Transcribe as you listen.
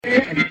Hello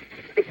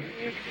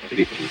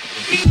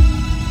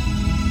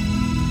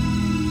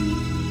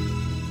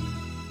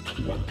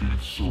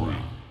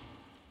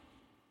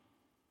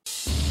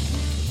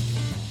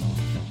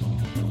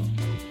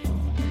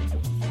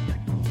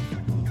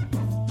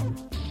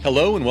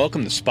and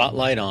welcome to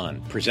Spotlight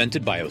On,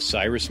 presented by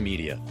Osiris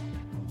Media.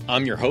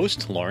 I'm your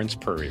host, Lawrence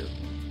Purrier.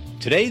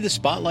 Today, the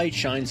spotlight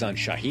shines on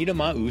Shahida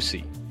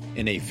Mausi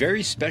in a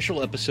very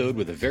special episode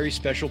with a very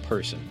special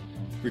person,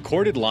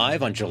 recorded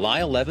live on July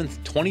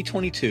 11th,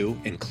 2022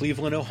 in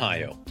Cleveland,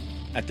 Ohio,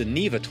 at the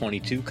NIVA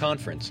 22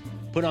 conference,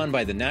 put on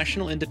by the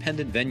National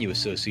Independent Venue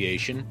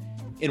Association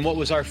in what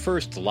was our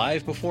first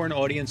live before an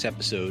audience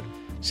episode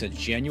since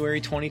January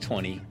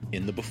 2020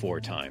 in the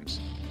before times.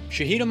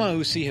 Shahida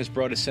Mausi has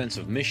brought a sense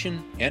of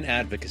mission and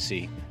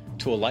advocacy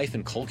to a life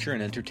in culture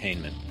and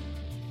entertainment.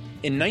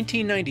 In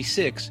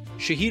 1996,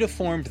 Shahida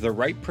formed The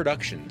Right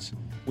Productions,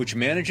 which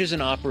manages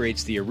and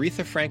operates the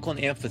Aretha Franklin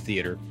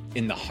Amphitheater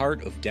in the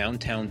heart of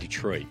downtown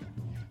Detroit.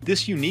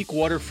 This unique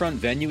waterfront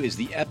venue is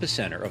the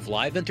epicenter of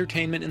live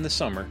entertainment in the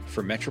summer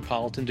for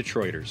metropolitan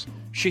Detroiters.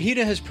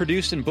 Shahida has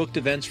produced and booked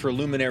events for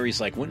luminaries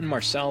like Wynton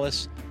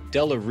Marsalis,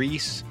 Della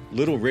Reese,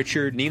 Little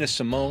Richard, Nina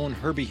Simone,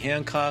 Herbie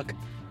Hancock,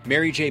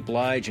 Mary J.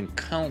 Blige, and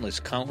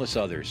countless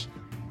others.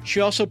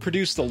 She also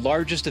produced the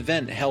largest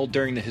event held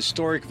during the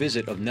historic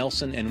visit of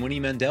Nelson and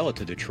Winnie Mandela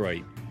to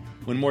Detroit,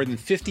 when more than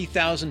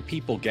 50,000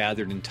 people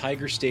gathered in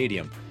Tiger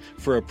Stadium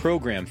for a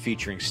program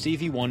featuring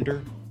Stevie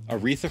Wonder,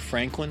 Aretha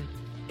Franklin,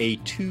 a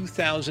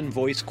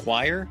 2,000-voice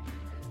choir,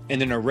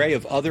 and an array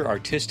of other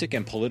artistic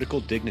and political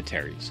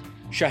dignitaries.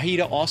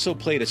 Shahida also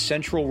played a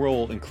central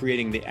role in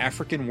creating the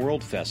African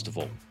World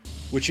Festival,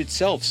 which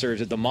itself serves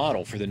as the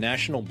model for the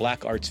National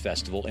Black Arts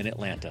Festival in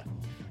Atlanta.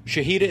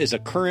 Shahida is a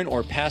current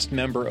or past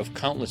member of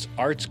countless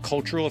arts,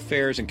 cultural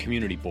affairs, and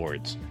community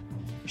boards.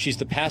 She's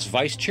the past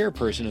vice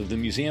chairperson of the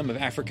Museum of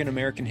African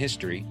American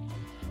History,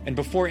 and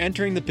before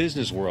entering the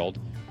business world,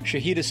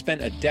 Shahida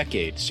spent a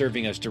decade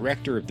serving as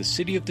director of the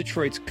City of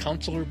Detroit's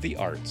Council of the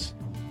Arts,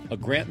 a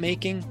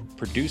grant-making,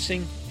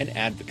 producing, and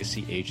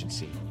advocacy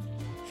agency.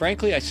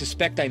 Frankly, I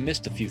suspect I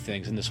missed a few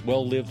things in this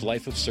well-lived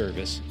life of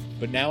service,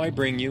 but now I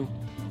bring you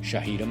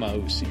Shahida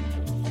Mausi.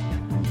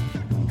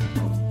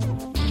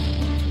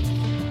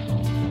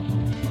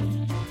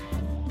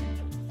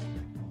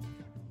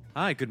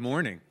 Hi, good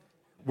morning.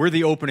 We're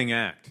the opening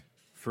act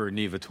for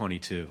NIVA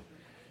 22.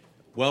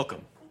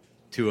 Welcome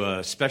to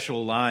a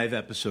special live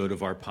episode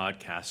of our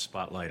podcast,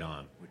 Spotlight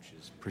On, which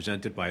is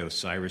presented by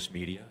Osiris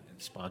Media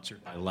and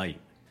sponsored by Light.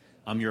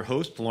 I'm your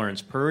host,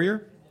 Lawrence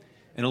Purrier,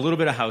 and a little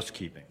bit of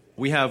housekeeping.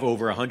 We have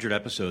over 100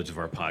 episodes of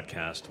our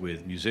podcast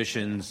with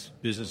musicians,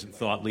 business and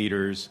thought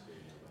leaders,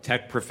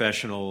 tech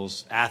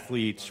professionals,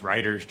 athletes,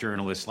 writers,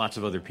 journalists, lots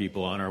of other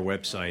people on our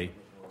website,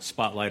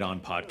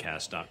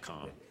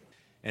 spotlightonpodcast.com.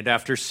 And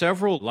after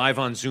several live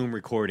on Zoom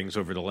recordings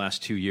over the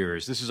last 2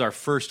 years, this is our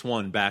first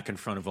one back in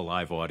front of a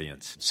live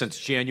audience since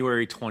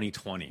January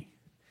 2020.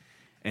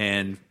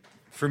 And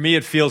for me,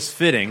 it feels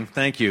fitting,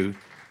 thank you,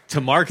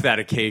 to mark that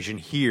occasion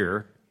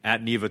here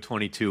at NIVA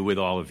 22 with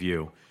all of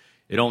you.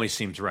 It only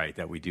seems right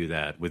that we do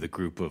that with a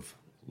group of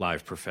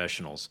live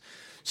professionals.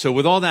 So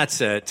with all that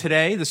said,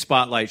 today the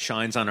spotlight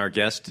shines on our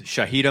guest,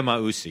 Shahida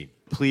Mausi.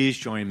 Please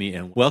join me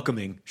in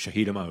welcoming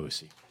Shahida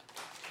Mausi.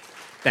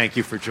 Thank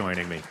you for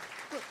joining me.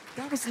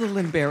 That was a little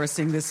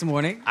embarrassing this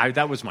morning.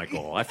 That was my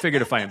goal. I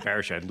figured if I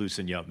embarrass you, I'd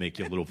loosen you up, make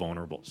you a little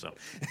vulnerable. So,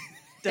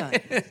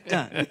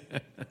 Done.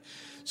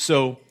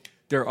 So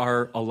there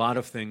are a lot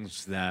of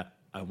things that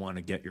I want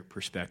to get your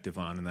perspective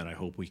on and that I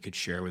hope we could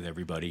share with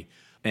everybody.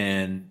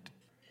 And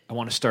I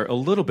want to start a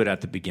little bit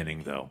at the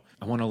beginning, though.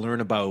 I want to learn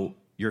about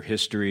your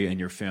history and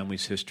your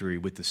family's history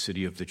with the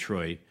city of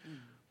Detroit.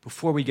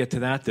 Before we get to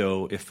that,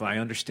 though, if I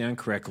understand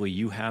correctly,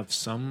 you have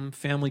some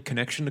family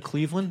connection to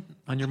Cleveland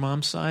on your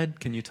mom's side.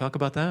 Can you talk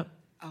about that?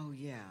 Oh,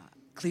 yeah.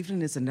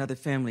 Cleveland is another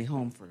family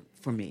home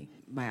for me.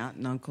 My aunt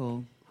and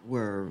uncle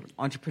were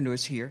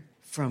entrepreneurs here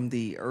from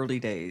the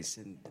early days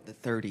in the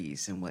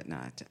 30s and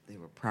whatnot. They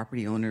were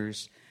property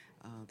owners.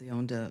 They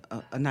owned a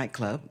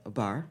nightclub, a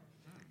bar.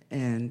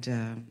 And,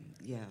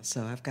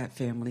 so I've got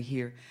family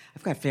here.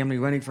 I've got family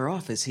running for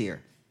office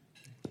here.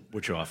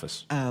 Which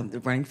office? They're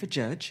running for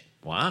judge.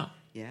 Wow.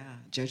 Yeah,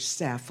 Judge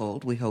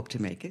Saffold. We hope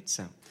to make it.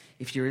 So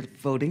if you're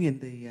voting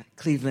in the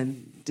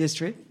Cleveland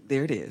district,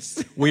 there it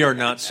is. We are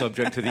not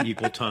subject to the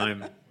equal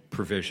time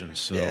provisions,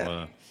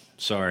 so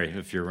sorry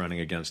if you're running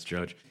against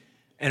Judge.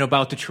 And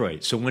about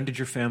Detroit. So when did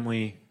your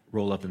family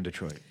roll up in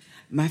Detroit?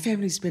 My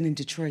family's been in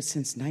Detroit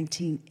since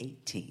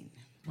 1918.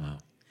 Wow.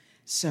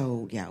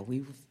 So,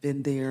 we've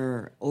been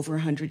there over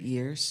 100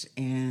 years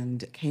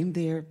and came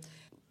there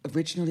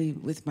originally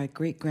with my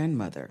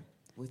great-grandmother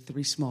with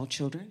 3 small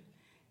children.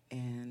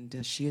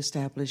 And she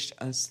established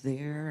us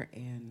there,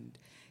 and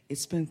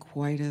it's been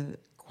quite a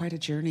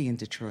journey in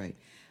Detroit.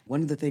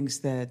 One of the things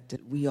that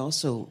we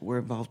also were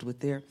involved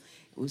with there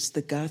was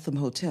the Gotham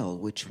Hotel,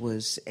 which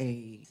was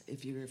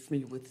if you're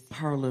familiar with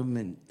Harlem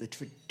and the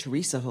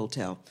Teresa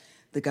Hotel,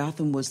 the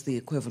Gotham was the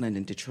equivalent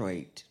in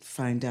Detroit.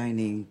 Fine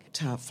dining,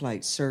 top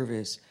flight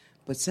service,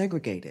 but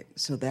segregated.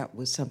 So that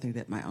was something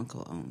that my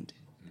uncle owned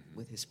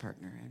with his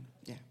partner. And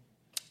yeah.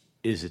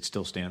 Is it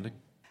still standing?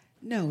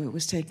 No, it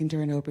was taken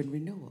during urban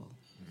renewal.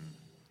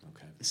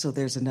 Okay. So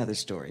there's another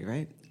story,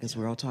 right? Because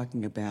we're all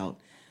talking about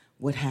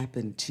what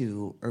happened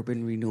to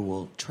urban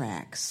renewal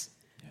tracts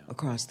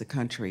across the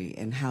country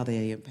and how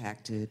they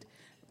impacted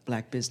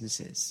black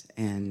businesses,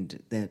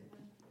 and that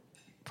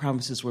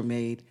promises were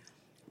made,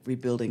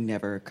 rebuilding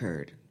never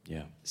occurred.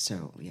 Yeah.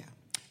 So, yeah.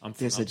 I'm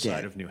from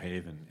outside of New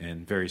Haven,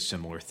 and very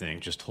similar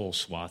thing. Just whole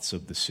swaths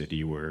of the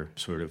city were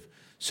sort of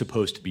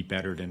supposed to be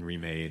bettered and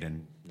remade,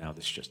 and now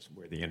this is just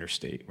where the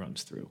interstate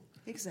runs through.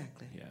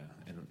 Exactly. Yeah,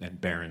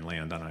 and barren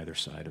land on either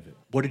side of it.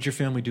 What did your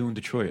family do in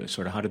Detroit?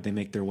 Sort of how did they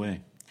make their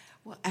way?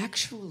 Well,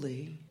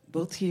 actually,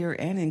 both here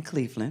and in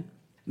Cleveland,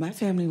 my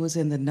family was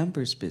in the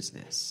numbers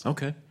business.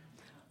 Okay.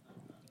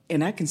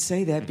 And I can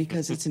say that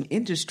because it's an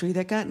industry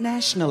that got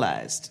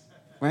nationalized,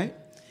 right?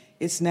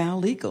 It's now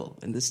legal,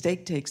 and the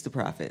state takes the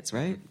profits,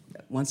 right?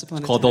 Once upon a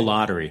time. It's called the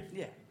lottery.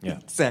 Yeah,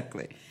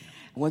 exactly.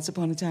 Once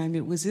upon a time,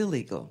 it was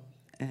illegal.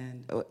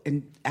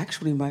 And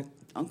actually, my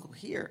uncle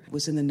here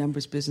was in the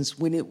numbers business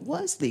when it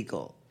was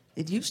legal.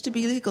 It used to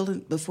be legal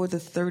before the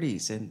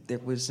 30s, and there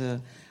was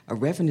a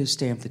revenue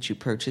stamp that you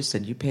purchased,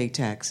 and you paid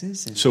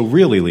taxes. And so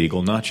really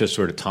legal, not just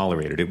sort of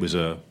tolerated. It was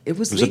a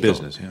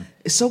business. Yeah.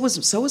 So was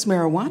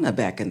marijuana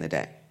back in the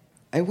day.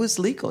 It was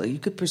legal. You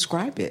could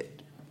prescribe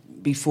it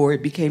before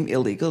it became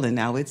illegal, and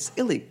now it's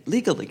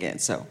legal again.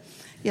 So,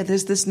 yeah,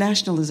 there's this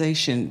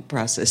nationalization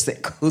process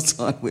that goes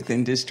on with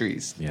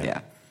industries.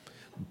 Yeah.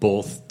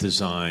 Both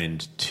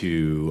designed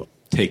to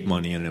take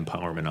money and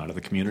empowerment out of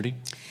the community?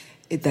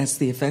 That's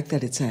the effect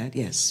that it's had,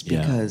 yes,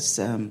 because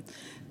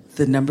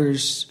the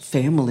numbers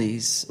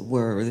families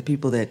were the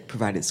people that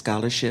provided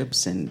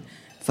scholarships and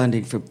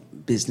funding for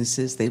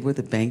businesses. They were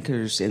the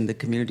bankers in the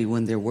community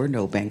when there were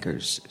no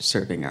bankers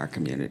serving our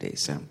community.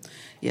 So,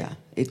 yeah,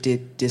 it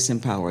did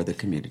disempower the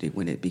community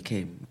when it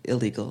became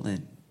illegal.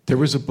 And there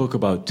was a book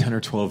about 10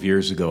 or 12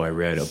 years ago I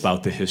read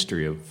about the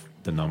history of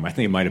the number. I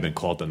think it might have been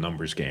called The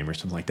Numbers Game or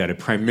something like that. It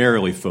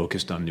primarily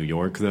focused on New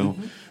York, though,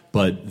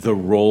 but the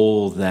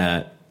role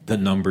that the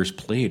numbers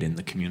played in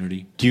the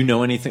community. Do you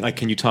know anything? Like,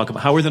 can you talk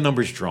about how were the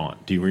numbers drawn?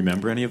 Do you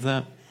remember any of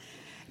that?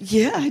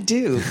 Yeah, I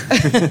do.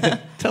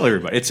 Tell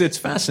everybody. It's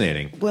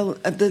fascinating. Well,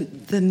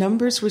 the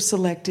numbers were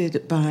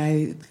selected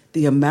by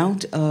the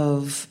amount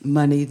of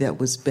money that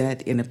was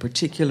bet in a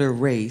particular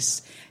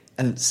race,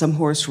 some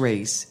horse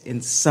race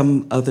in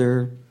some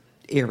other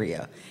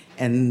area.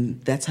 And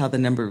that's how the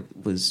number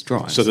was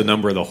drawn. So the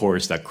number of the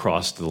horse that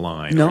crossed the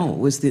line? No, it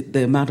was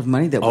the amount of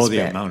money that was bet.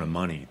 Oh, the amount of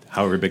money,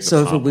 however big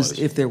the pot was.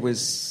 So if there was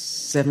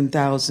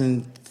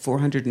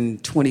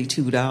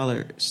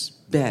 $7,422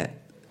 bet,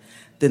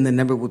 then the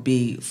number would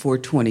be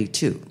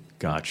 422.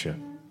 Gotcha.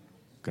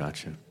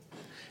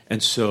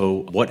 And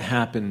so what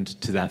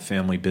happened to that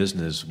family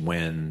business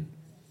when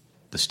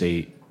the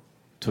state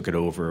took it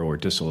over or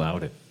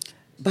disallowed it?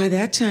 By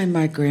that time,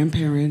 my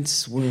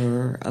grandparents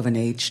were of an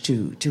age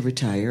to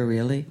retire,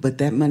 really. But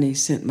that money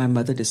sent my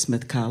mother to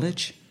Smith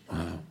College.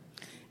 Wow.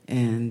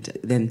 And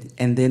then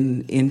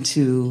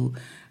into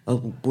a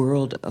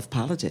world of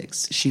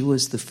politics. She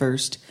was the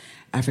first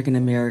African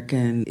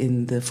American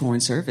in the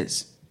Foreign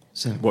Service.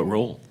 So what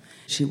role?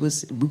 We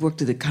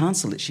worked at the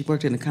consulate. She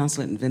worked in the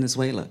consulate in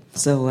Venezuela.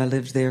 So I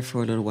lived there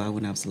for a little while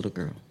when I was a little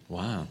girl.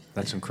 Wow,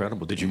 that's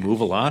incredible. Did you move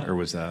a lot, or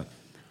was that?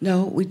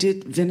 No, we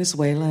did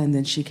Venezuela, and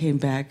then she came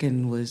back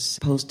and was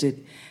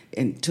posted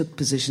and took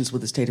positions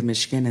with the state of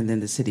Michigan and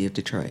then the city of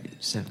Detroit.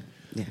 So,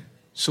 yeah.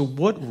 So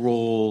what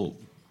role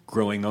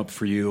growing up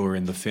for you or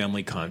in the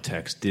family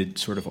context did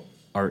sort of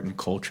art and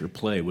culture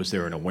play? Was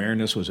there an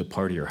awareness? Was it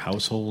part of your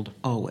household?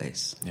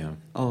 Always. Yeah.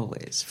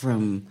 Always.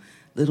 From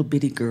little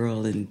bitty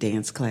girl in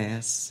dance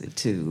class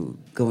to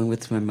going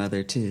with my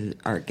mother to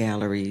art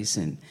galleries.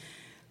 And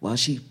while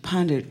she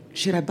pondered,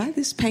 should I buy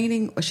this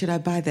painting or should I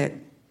buy that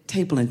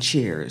table and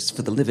chairs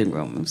for the living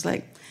room? I was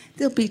like,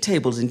 there'll be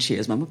tables and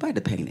chairs, Mama, buy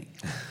the painting.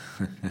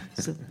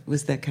 So it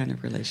was that kind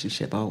of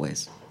relationship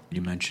always.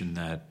 You mentioned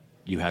that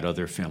you had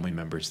other family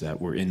members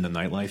that were in the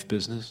nightlife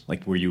business.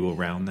 Like, were you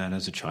around that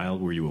as a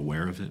child? Were you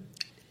aware of it?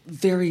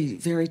 Very,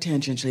 very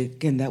tangentially.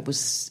 Again, that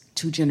was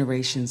 2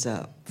 generations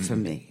up for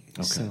me.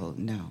 Okay. So,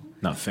 no.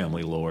 Not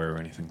family lore or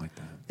anything like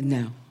that?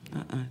 No.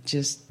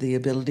 Just the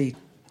ability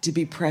to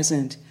be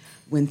present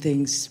when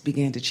things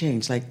began to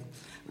change. Like,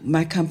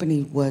 my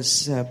company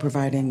was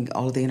providing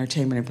all of the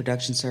entertainment and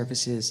production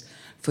services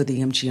for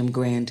the MGM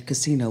Grand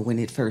Casino when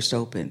it first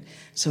opened.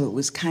 So it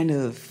was kind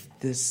of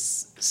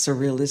this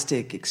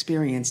surrealistic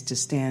experience to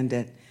stand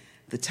at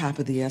the top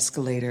of the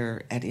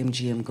escalator at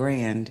MGM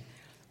Grand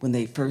when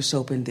they first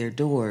opened their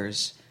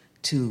doors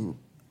to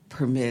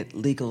permit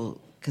legal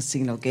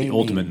casino gaming. The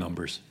ultimate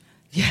numbers.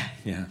 Yeah.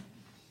 Yeah.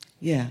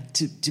 Yeah,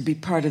 to be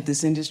part of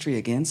this industry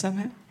again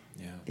somehow.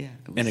 Yeah.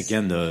 And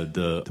again,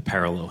 the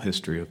parallel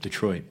history of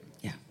Detroit.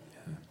 Yeah.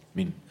 I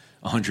mean,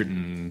 100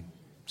 and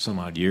some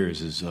odd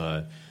years is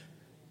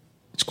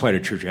it's quite a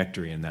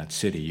trajectory in that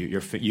city.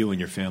 You and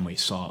your family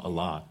saw a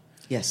lot.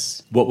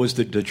 Yes. What was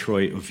the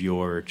Detroit of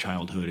your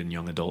childhood and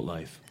young adult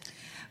life?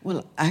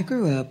 Well, I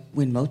grew up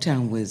when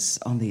Motown was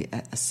on the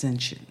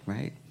ascension,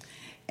 right?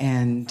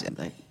 And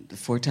like the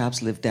Four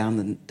Tops lived down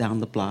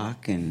the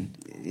block, and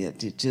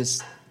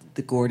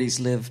the Gordys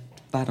lived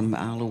about a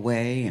mile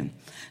away, and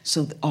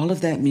so all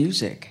of that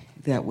music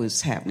that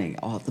was happening,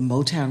 all the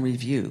Motown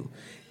Review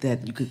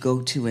that you could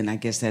go to, and I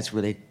guess that's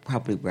really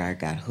probably where I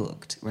got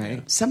hooked, right?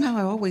 Yeah. Somehow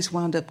I always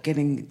wound up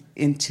getting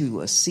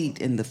into a seat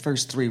in the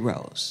first 3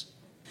 rows.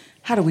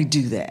 How do we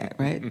do that,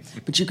 right?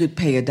 But you could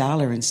pay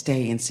 $1 and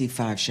stay and see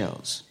 5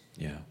 shows.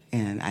 Yeah.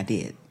 And I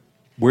did.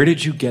 Where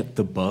did you get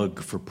the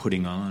bug for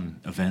putting on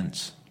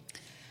events?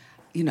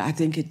 I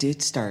think it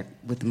did start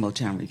with the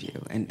Motown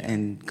Review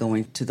and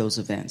going to those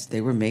events.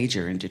 They were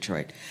major in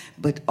Detroit.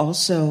 But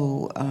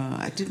also,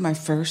 I did my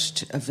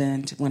first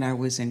event when I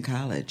was in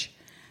college,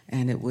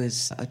 and it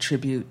was a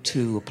tribute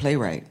to a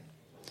playwright,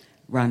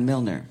 Ron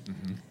Milner.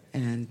 Mm-hmm.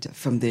 And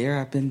from there,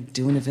 I've been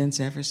doing events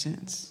ever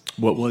since.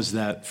 What was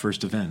that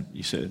first event?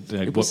 You said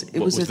what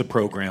was the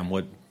program?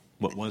 What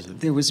was it?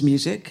 There was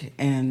music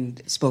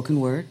and spoken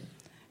word,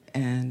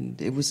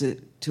 and it was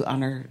to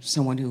honor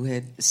someone who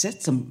had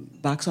set some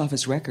box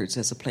office records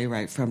as a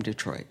playwright from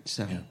Detroit.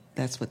 So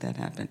that's what that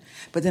happened.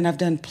 But then I've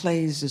done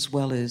plays as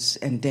well as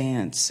and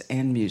dance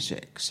and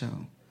music. So.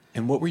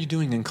 And what were you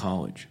doing in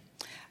college?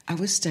 I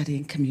was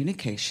studying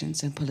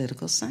communications and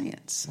political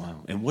science.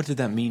 Wow. And what did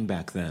that mean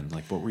back then?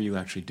 Like, what were you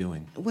actually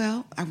doing?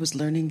 Well, I was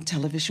learning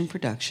television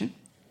production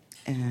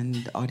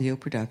and audio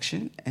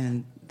production,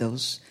 and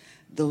those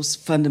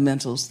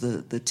fundamentals,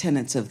 the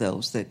tenets of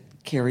those that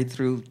carry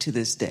through to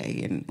this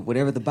day. And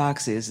whatever the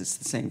box is, it's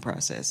the same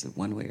process,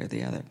 one way or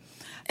the other.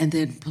 And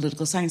then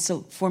political science.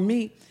 So for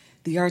me,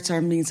 the arts are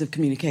a means of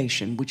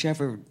communication,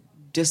 whichever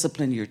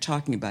discipline you're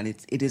talking about,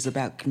 it is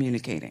about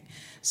communicating.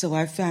 So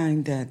I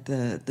find that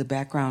the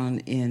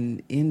background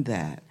in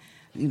that,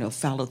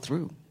 followed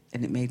through,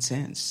 and it made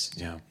sense.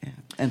 Yeah.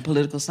 And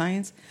political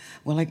science,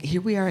 well, like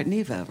here we are at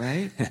NEVA,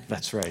 right?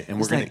 That's right,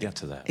 and we're going to get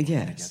to that.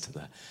 Yes.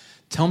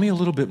 Tell me a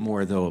little bit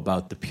more, though,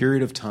 about the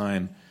period of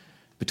time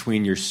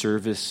between your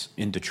service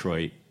in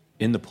Detroit,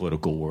 in the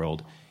political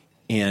world,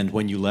 and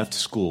when you left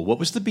school. What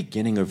was the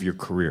beginning of your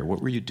career?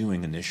 What were you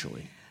doing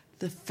initially?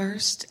 The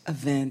first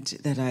event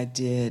that I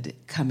did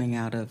coming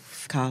out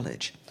of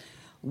college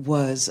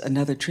was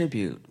another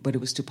tribute, but it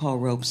was to Paul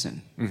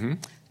Robeson, mm-hmm.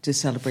 to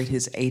celebrate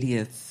his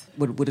 80th,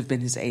 what would have been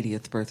his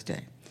 80th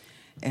birthday,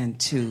 and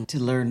to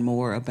learn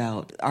more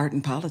about art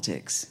and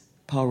politics.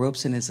 Paul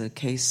Robeson is a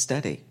case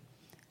study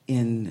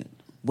in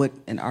what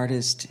an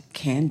artist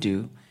can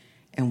do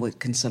and what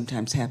can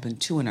sometimes happen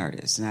to an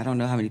artist. And I don't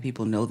know how many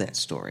people know that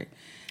story.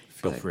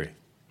 Feel free.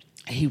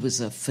 He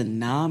was a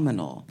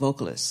phenomenal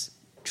vocalist,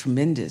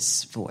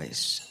 tremendous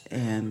voice,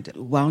 and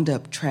wound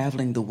up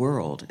traveling the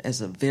world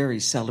as a very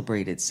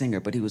celebrated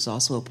singer, but he was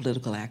also a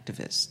political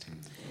activist.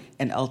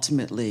 And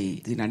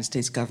ultimately, the United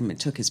States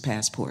government took his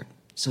passport,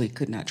 so he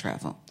could not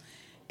travel.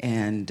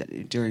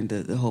 And during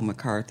the whole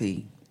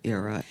McCarthy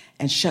era,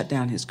 and shut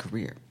down his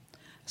career.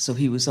 So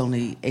he was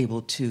only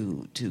able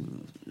to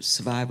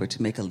survive or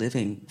to make a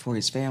living for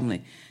his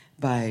family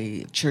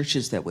by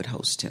churches that would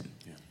host him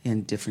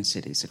in different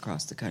cities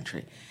across the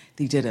country.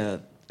 He did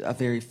a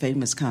very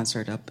famous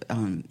concert up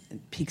in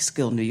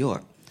Peekskill, New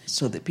York,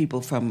 so that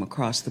people from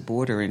across the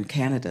border in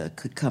Canada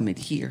could come and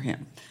hear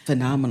him.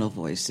 Phenomenal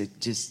voice.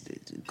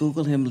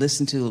 Google him,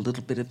 listen to a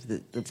little bit of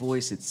the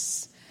voice.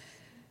 It's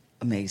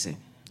amazing,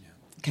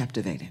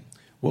 captivating.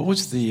 What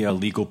was the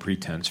legal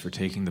pretense for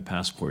taking the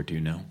passport, do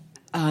you know?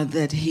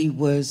 That he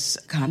was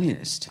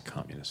communist.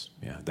 Communist,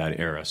 yeah, that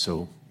era.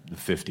 So the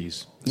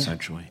 50s,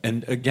 essentially.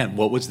 And again,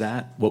 what was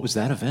that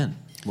event?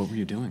 What were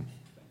you doing?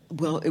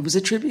 Well, it was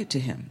a tribute to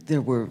him.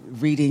 There were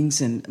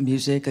readings and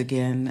music.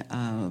 Again,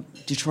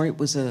 Detroit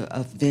was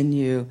a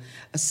venue,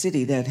 a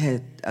city that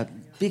had a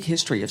big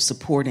history of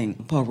supporting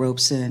Paul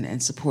Robeson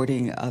and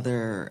supporting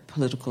other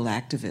political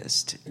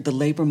activists. The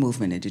labor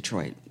movement in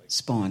Detroit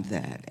spawned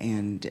that,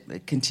 and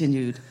it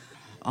continued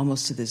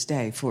almost to this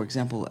day. For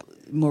example,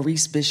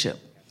 Maurice Bishop,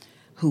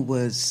 who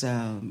was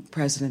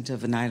president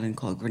of an island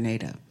called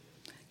Grenada,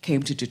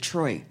 came to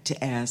Detroit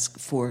to ask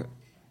for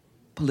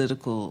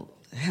political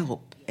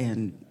help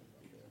and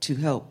to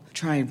help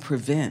try and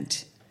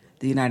prevent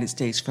the United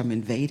States from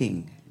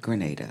invading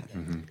Grenada.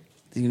 Mm-hmm.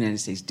 The United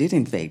States did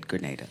invade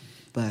Grenada,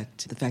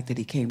 but the fact that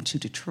he came to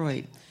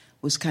Detroit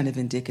was kind of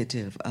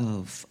indicative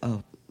of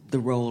the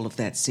role of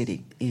that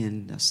city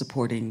in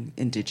supporting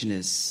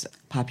indigenous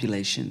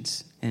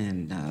populations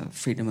and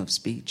freedom of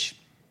speech.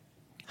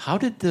 How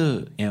did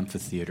the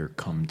amphitheater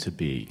come to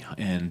be?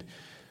 And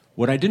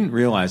what I didn't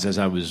realize as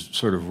I was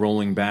sort of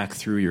rolling back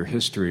through your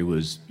history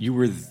was you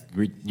were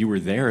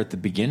there at the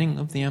beginning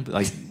of the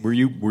amphitheater. Like,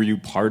 were you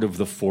part of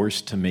the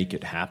force to make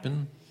it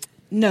happen?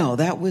 No,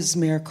 that was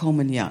Mayor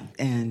Coleman Young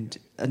and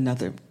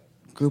another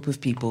group of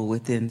people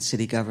within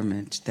city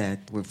government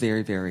that were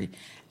very, very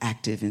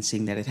active in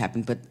seeing that it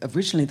happened. But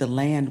originally the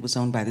land was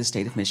owned by the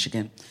state of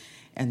Michigan,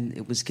 and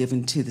it was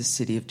given to the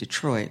city of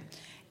Detroit.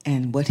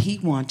 And what he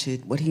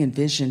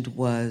envisioned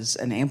was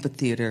an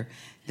amphitheater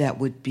that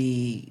would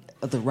be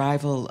the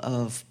rival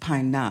of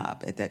Pine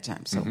Knob at that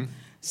time. So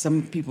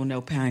Some people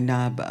know Pine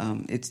Knob.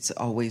 It's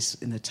always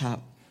in the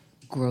top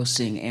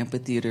grossing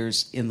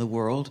amphitheaters in the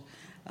world.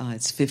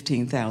 It's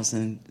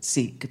 15,000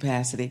 seat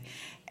capacity.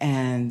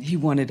 And he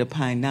wanted a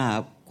Pine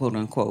Knob, quote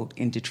unquote,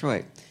 in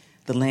Detroit.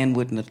 The land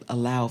wouldn't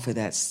allow for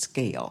that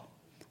scale.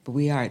 But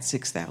we are at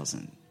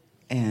 6,000.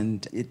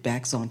 And it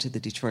backs onto the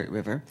Detroit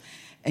River.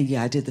 And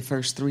yeah, I did the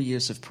first 3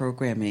 years of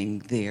programming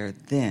there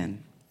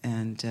then.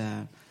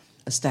 And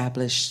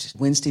established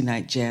Wednesday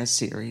night jazz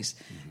series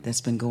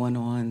that's been going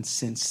on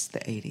since the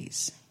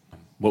 80s.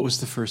 What was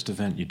the first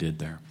event you did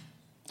there?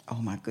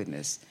 Oh, my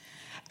goodness.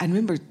 I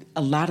remember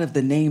a lot of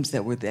the names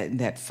that were in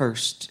that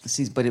first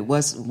season, but it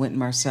was Wynton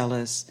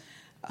Marsalis,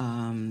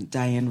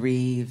 Diane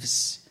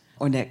Reeves,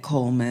 Ornette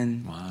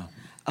Coleman. Wow.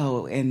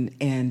 Oh,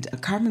 and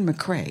Carmen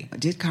McRae. I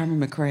did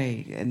Carmen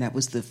McRae, and that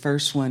was the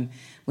first one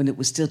when it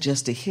was still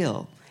just a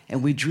hill.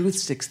 And we drew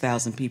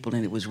 6,000 people,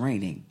 and it was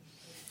raining.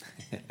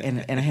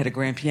 And I had a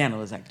grand piano. I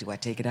was like, do I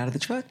take it out of the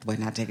truck? Do I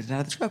not take it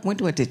out of the truck? When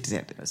do I take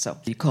it? So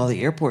you call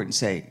the airport and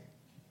say,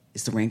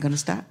 is the rain going to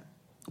stop?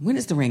 When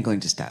is the rain going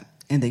to stop?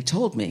 And they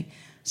told me.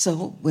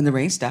 So when the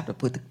rain stopped, I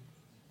put the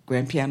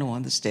grand piano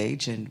on the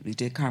stage, and we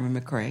did Carmen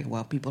McRae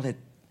while people had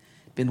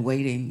been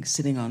waiting,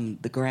 sitting on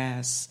the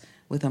grass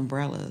with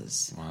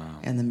umbrellas. Wow.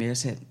 And the mayor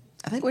said,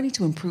 I think we need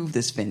to improve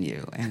this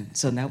venue. And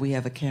so now we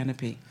have a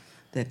canopy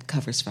that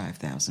covers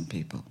 5,000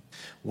 people.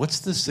 What's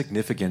the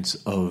significance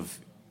of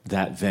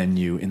that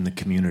venue in the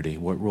community?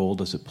 What role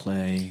does it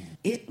play?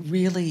 It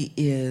really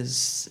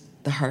is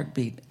the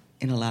heartbeat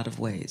in a lot of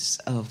ways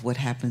of what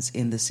happens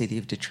in the city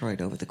of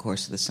Detroit over the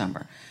course of the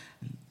summer.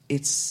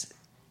 It's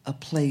a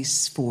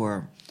place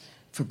for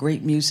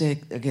great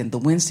music. Again, the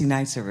Wednesday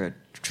nights are a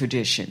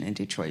tradition in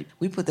Detroit.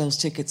 We put those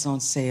tickets on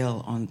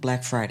sale on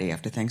Black Friday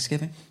after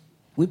Thanksgiving.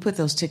 We put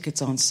those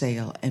tickets on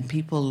sale, and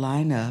people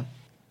line up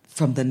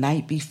from the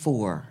night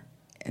before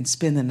and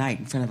spend the night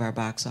in front of our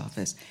box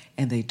office,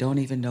 and they don't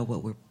even know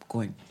what we're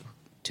going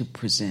to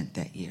present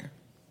that year.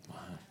 Wow.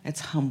 It's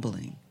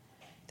humbling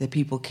that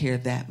people care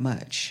that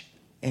much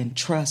and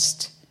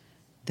trust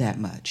that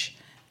much.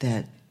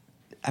 That,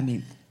 I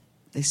mean,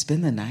 they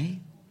spend the night,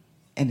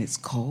 and it's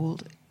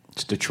cold.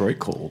 It's Detroit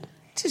cold.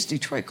 It's just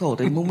Detroit cold.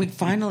 And when we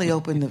finally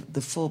opened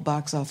the full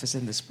box office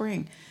in the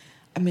spring,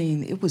 I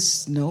mean, it was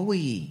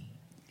snowy,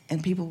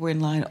 and people were in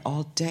line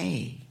all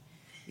day.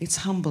 It's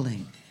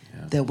humbling.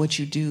 Yeah. That what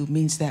you do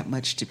means that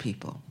much to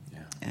people.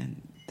 Yeah.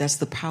 And that's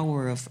the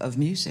power of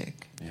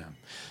music. Yeah.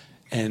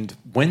 And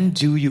when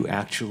do you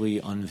actually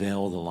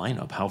unveil the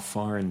lineup? How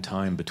far in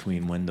time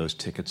between when those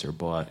tickets are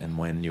bought and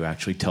when you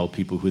actually tell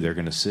people who they're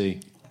going to see?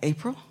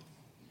 April.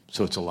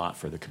 So it's a lot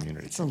for the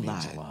community. It's a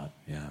lot. It's a lot,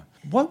 yeah.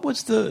 What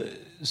was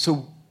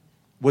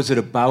was it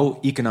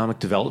about economic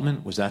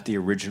development? Was that the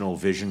original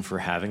vision for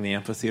having the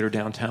amphitheater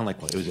downtown?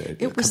 Like, was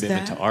it a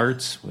commitment to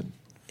arts?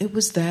 It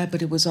was that,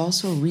 but it was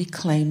also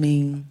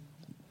reclaiming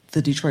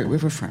the Detroit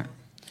riverfront.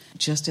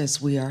 Just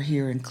as we are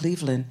here in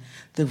Cleveland,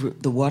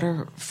 the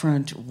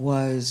waterfront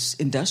was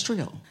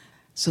industrial.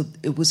 So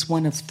it was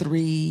one of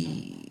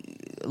 3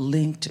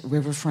 linked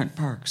riverfront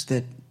parks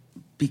that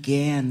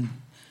began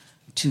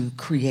to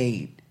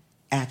create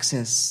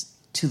access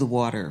to the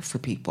water for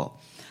people.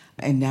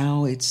 And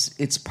now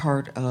it's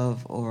part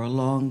of or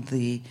along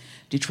the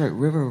Detroit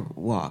River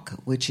Walk,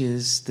 which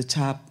is the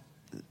top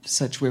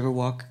such river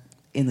walk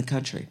in the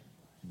country.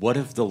 What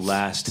have the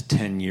last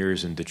 10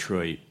 years in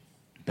Detroit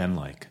been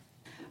like?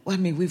 Well, I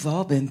mean, we've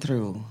all been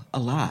through a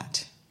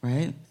lot,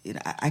 right?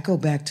 I go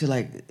back to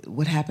like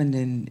what happened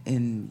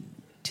in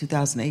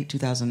 2008,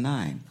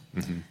 2009,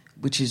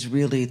 which is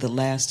really the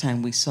last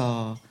time we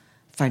saw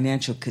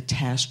financial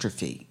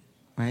catastrophe,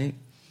 right?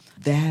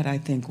 That, I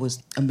think,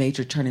 was a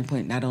major turning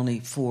point, not only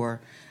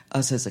for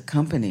us as a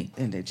company,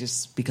 and it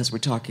just because we're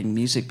talking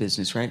music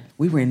business, right?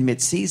 We were in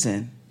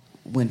mid-season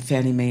when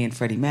Fannie Mae and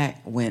Freddie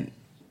Mac went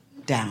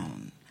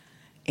down,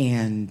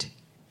 and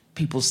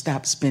people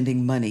stopped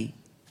spending money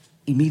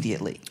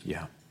immediately.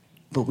 Yeah.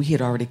 But we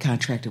had already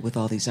contracted with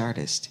all these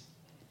artists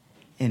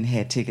and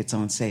had tickets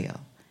on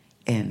sale,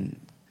 and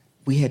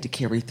we had to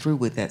carry through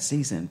with that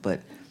season.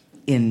 But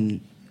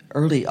in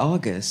early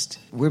August,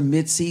 we're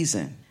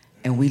mid-season,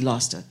 and we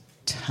lost a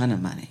ton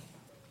of money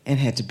and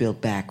had to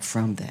build back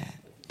from that.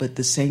 But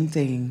the same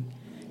thing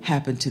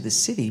happened to the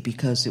city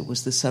because it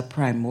was the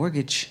subprime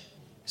mortgage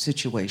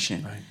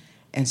situation. Right.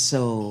 And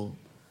so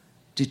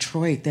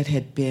Detroit, that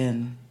had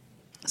been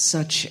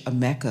such a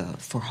mecca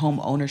for home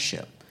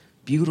ownership,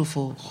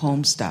 beautiful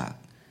home stock,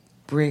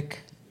 brick,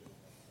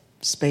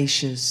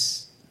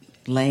 spacious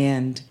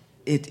land,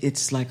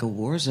 it's like a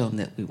war zone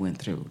that we went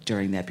through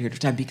during that period of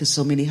time because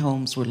so many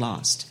homes were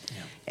lost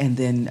and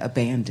then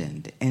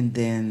abandoned, and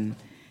then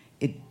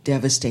it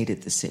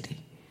devastated the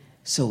city.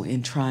 So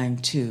in trying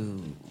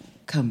to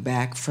come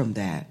back from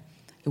that,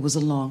 it was a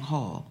long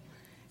haul,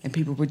 and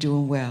people were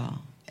doing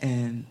well,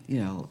 and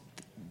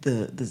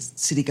the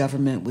city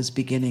government was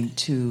beginning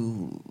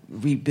to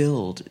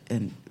rebuild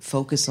and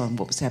focus on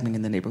what was happening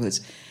in the neighborhoods,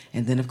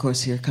 and then of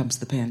course here comes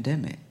the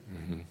pandemic,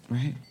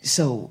 right?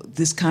 So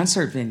this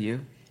concert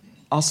venue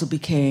also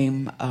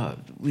became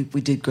we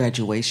did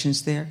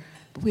graduations there.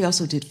 But we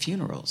also did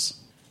funerals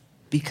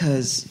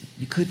because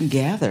you couldn't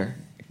gather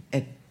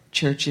at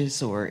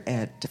churches or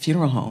at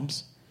funeral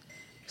homes.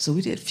 So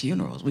we did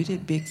funerals. We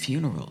did big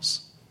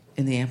funerals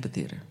in the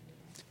amphitheater.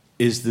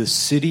 Is the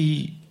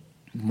city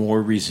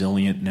more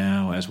resilient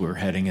now as we're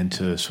heading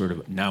into sort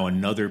of now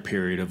another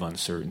period of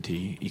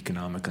uncertainty,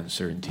 economic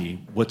uncertainty?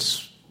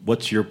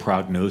 What's your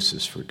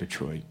prognosis for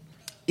Detroit?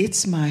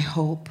 It's my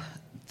hope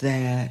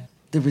that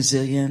the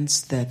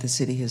resilience that the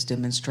city has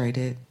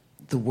demonstrated,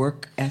 the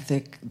work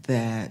ethic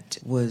that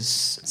was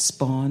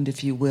spawned,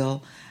 if you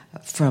will,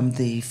 from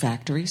the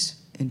factories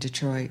in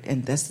Detroit,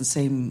 and that's the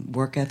same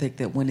work ethic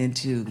that went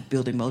into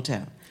building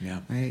Motown,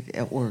 right?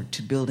 Or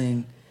to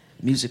building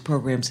music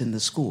programs in the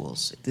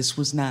schools. This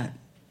was not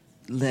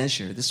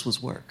leisure, this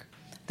was work.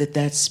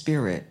 That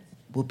spirit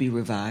will be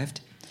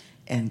revived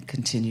and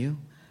continue,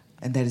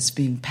 and that it's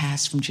being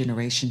passed from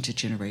generation to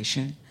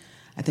generation.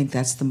 I think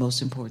that's the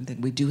most important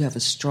thing. We do have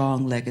a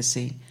strong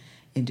legacy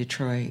in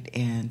Detroit,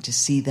 and to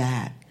see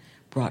that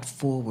brought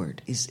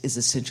forward is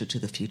essential to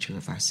the future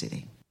of our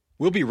city.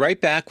 We'll be right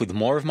back with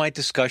more of my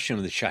discussion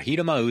with Shahida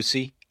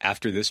Mausi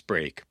after this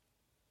break.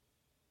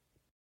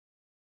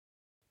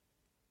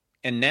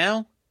 And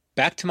now,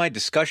 back to my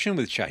discussion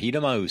with Shahida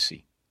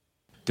Mausi.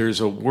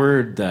 There's a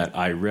word that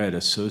I read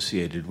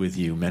associated with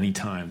you many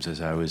times as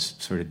I was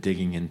sort of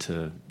digging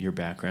into your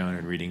background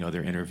and reading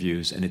other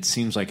interviews, and it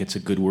seems like it's a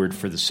good word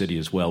for the city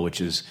as well, which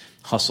is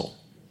hustle.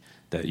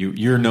 That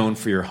you're known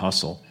for your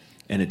hustle,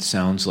 and it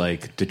sounds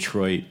like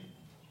Detroit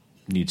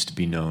needs to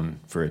be known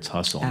for its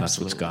hustle, and that's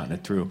what's gotten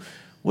it through.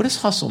 What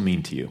does hustle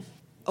mean to you?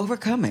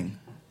 Overcoming.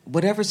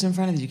 Whatever's in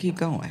front of you, keep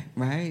going,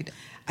 right?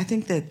 I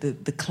think that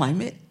the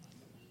climate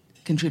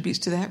contributes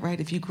to that, right?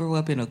 If you grow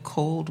up in a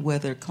cold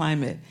weather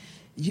climate,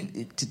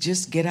 to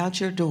just get out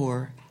your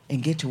door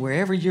and get to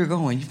wherever you're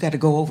going, you've got to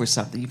go over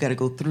something. You've got to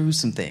go through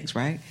some things,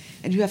 right?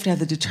 And you have to have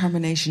the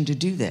determination to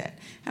do that.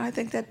 And I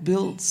think that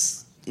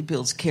builds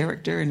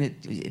character, and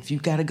if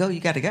you've got to go, you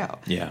got to go.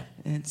 Yeah.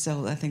 And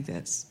so I think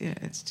it's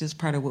just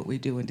part of what we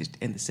do in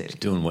the city. It's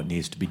doing what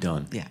needs to be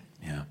done. Yeah.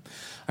 Yeah. All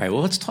right,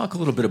 well, let's talk a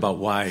little bit about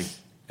why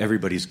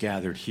everybody's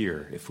gathered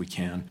here, if we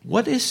can.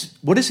 What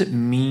does it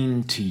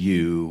mean to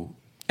you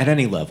at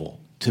any level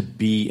to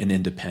be an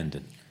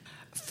independent?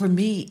 For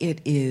me, it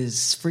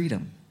is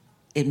freedom.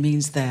 It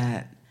means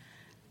that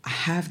I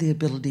have the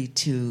ability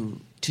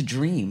to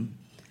dream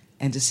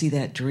and to see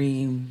that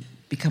dream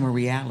become a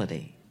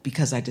reality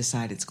because I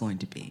decide it's going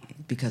to be,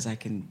 because I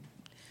can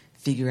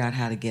figure out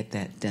how to get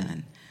that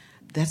done.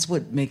 That's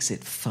what makes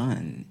it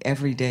fun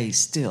every day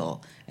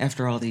still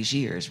after all these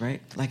years,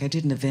 right? Like I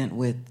did an event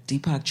with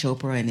Deepak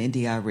Chopra and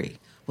India.Arie.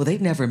 Well,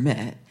 they've never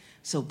met,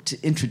 so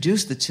to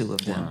introduce the two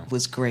of them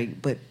was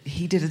great, but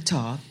he did a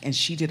talk and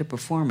she did a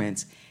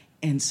performance,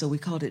 and so we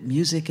called it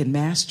Music and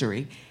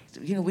Mastery.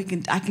 You know,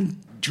 I can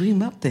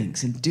dream up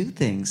things and do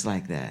things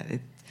like that.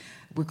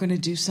 We're going to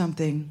do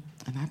something,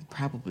 and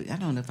I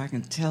don't know if I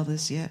can tell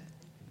this yet.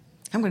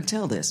 I'm going to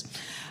tell this.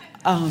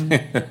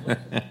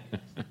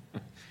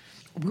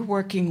 We're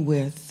working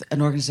with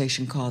an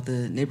organization called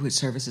the Neighborhood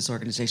Services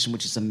Organization,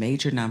 which is a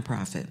major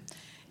nonprofit.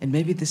 And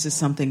maybe this is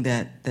something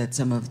that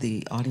some of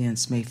the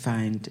audience may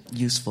find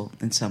useful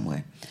in some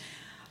way.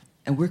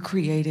 And we're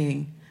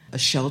creating a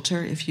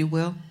shelter, if you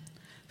will,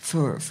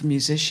 for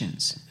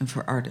musicians and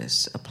for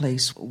artists, a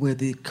place where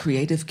the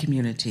creative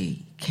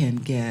community can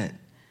get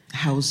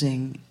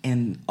housing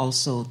and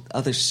also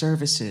other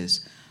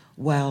services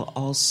while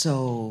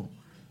also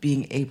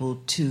being able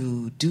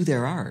to do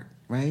their art,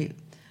 right?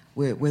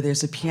 Where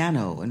there's a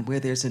piano and where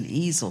there's an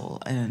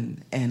easel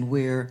and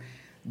where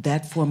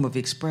that form of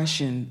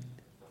expression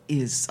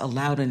is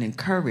allowed and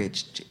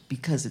encouraged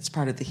because it's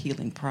part of the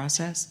healing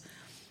process.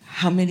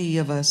 How many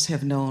of us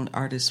have known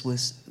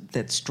artists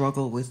that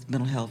struggle with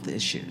mental health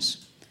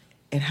issues?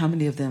 And how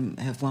many of them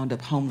have wound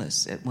up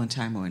homeless at one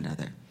time or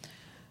another?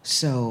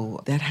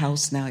 So that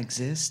house now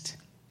exists,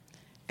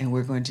 and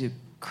we're going to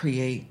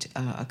create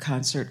a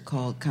concert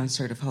called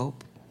Concert of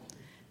Hope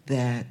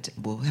that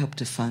will help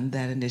to fund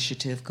that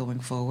initiative going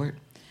forward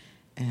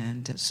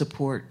and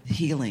support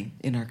healing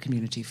in our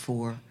community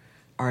for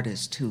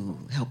artists who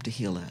help to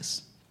heal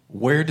us.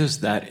 Where does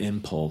that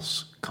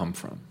impulse come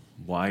from?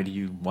 Why do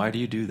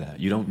you do that?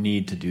 You don't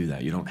need to do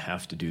that. You don't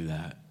have to do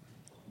that.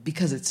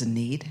 Because it's a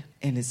need,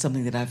 and it's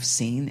something that I've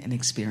seen and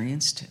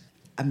experienced.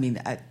 I mean,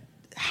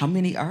 how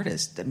many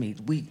artists? I mean,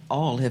 we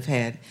all have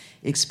had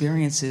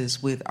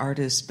experiences with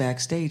artists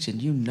backstage,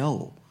 and you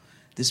know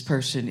this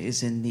person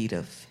is in need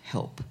of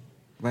help,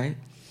 right?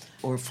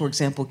 Or, for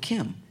example,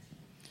 Kim,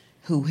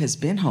 who has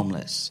been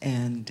homeless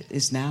and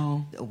is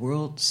now a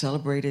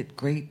world-celebrated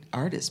great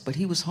artist, but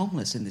he was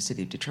homeless in the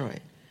city of Detroit,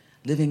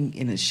 living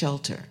in a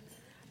shelter.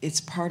 It's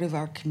part of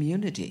our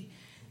community,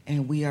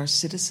 and we are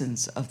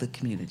citizens of the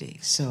community.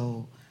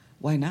 So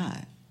why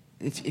not?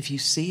 If you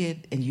see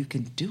it and you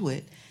can do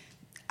it,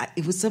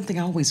 it was something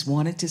I always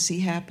wanted to see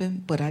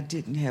happen, but I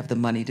didn't have the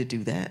money to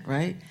do that,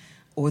 right?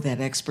 Or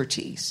that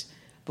expertise.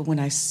 But when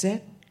I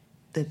said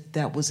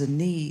that was a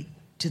need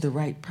to the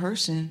right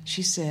person,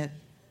 she said,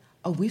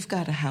 "Oh, we've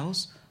got a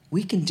house.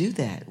 We can do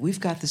that. We've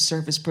got the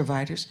service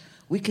providers.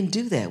 We can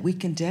do that. We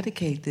can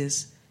dedicate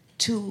this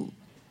to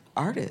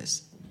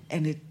artists.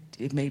 And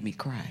it made me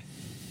cry.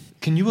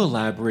 Can you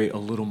elaborate a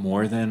little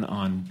more then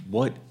on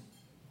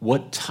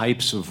what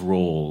types of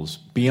roles,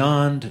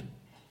 beyond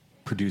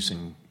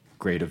producing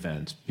great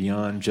events,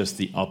 beyond just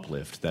the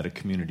uplift that a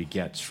community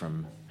gets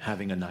from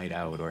having a night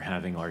out or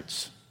having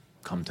arts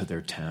come to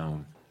their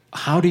town,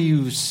 how do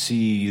you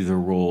see the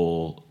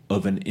role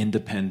of an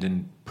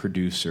independent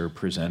producer,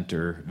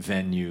 presenter,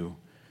 venue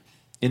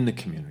in the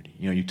community?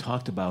 You know, you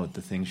talked about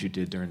the things you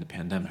did during the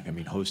pandemic. I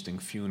mean, hosting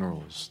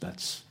funerals,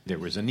 there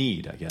was a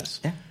need, I guess.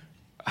 Yeah.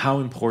 How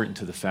important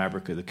to the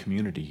fabric of the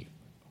community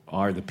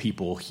are the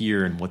people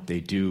here and what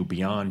they do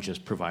beyond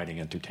just providing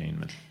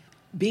entertainment?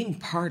 Being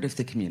part of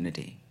the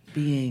community,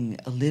 being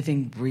a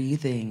living,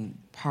 breathing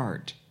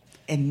part,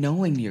 and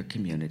knowing your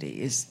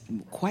community is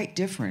quite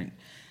different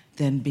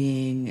than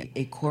being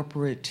a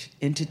corporate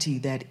entity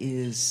that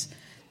is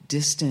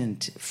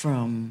distant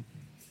from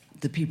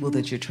the people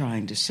that you're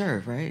trying to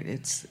serve, right?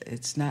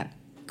 It's not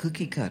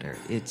cookie cutter.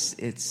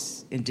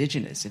 It's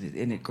indigenous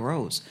and it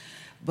grows.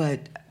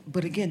 But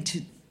again,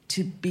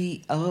 to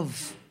be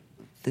of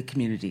the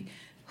community,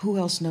 who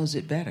else knows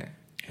it better?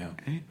 Yeah.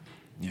 Right?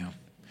 Yeah.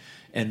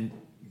 And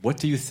what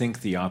do you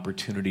think the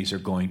opportunities are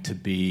going to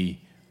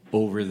be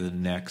over the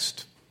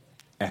next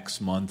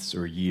X months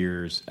or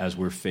years as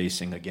we're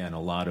facing, again,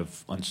 a lot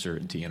of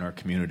uncertainty in our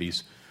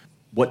communities?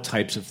 What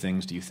types of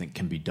things do you think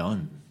can be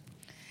done?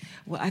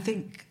 Well, I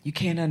think you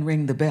can't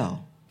unring the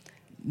bell.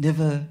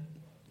 Niva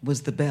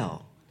was the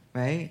bell,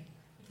 right?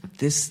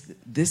 This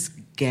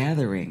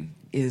gathering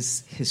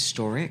is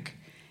historic.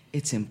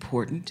 It's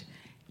important.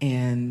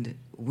 And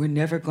we're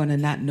never going to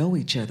not know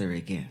each other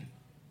again,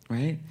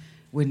 right?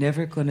 We're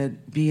never going to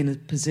be in a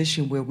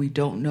position where we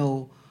don't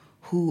know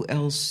who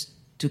else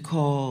to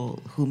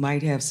call, who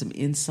might have some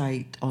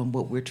insight on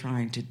what we're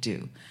trying to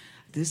do.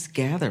 This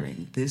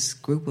gathering, this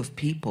group of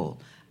people,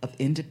 of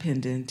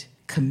independent,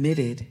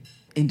 committed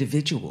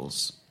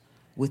individuals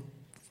with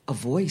a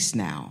voice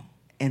now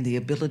and the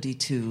ability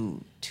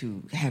to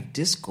have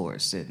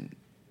discourse, and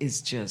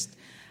is just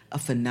a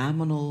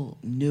phenomenal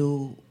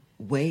new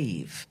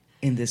wave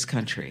in this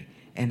country.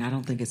 And I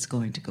don't think it's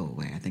going to go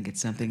away. I think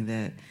it's something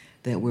that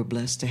we're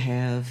blessed to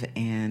have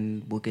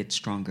and will get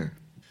stronger.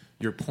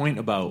 Your point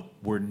about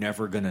we're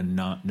never going to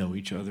not know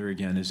each other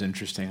again is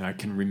interesting. I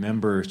can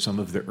remember some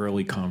of the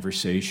early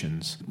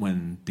conversations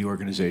when the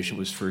organization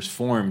was first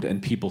formed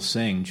and people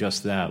saying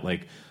just that,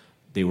 like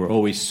they were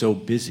always so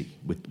busy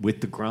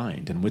with the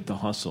grind and with the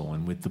hustle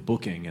and with the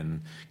booking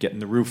and getting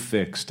the roof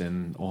fixed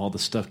and all the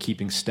stuff,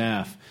 keeping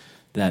staff,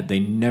 that they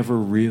never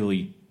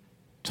really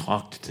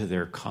talked to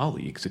their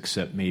colleagues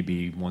except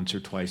maybe once or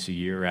twice a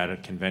year at a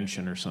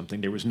convention or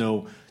something. There was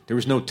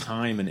no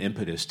time and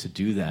impetus to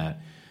do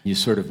that. You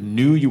sort of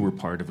knew you were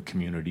part of a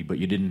community, but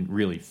you didn't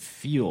really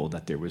feel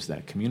that there was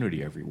that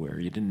community everywhere.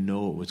 You didn't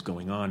know what was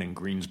going on in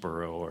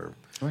Greensboro or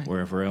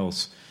wherever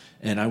else.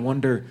 And I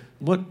wonder,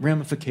 what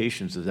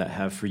ramifications does that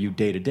have for you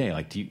day to day?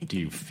 Like, do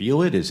you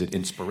feel it? Is it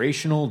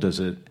inspirational? Does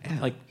it,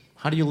 like,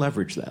 how do you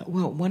leverage that?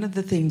 Well, one of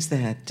the things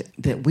that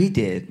we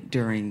did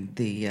during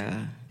the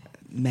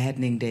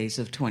maddening days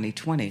of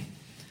 2020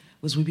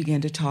 was we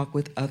began to talk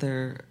with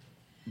other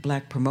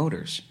Black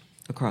promoters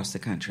across the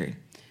country.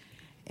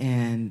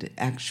 And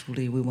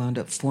actually, we wound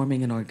up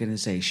forming an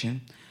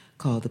organization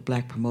called the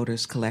Black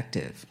Promoters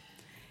Collective.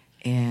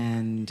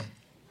 And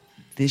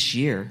this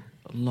year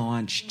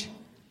launched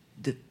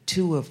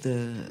two of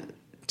the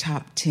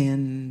top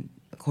 10,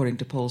 according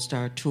to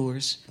Pollstar,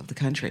 tours of the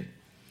country.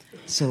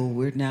 So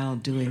we're now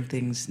doing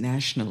things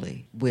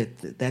nationally.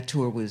 With that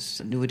tour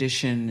was New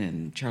Edition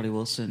and Charlie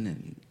Wilson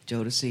and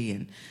Jodeci,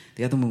 and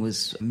the other one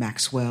was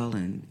Maxwell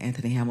and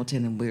Anthony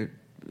Hamilton, and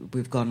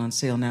we've gone on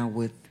sale now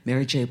with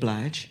Mary J.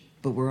 Blige.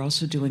 But we're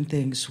also doing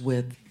things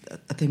with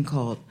a thing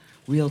called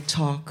Real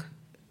Talk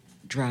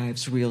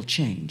Drives Real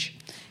Change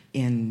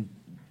in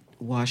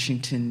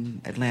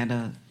Washington,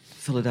 Atlanta,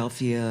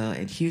 Philadelphia,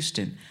 and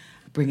Houston,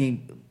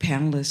 bringing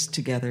panelists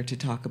together to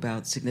talk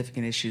about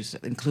significant issues,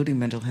 including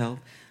mental health,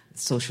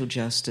 social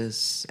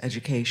justice,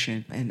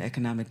 education, and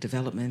economic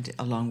development,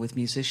 along with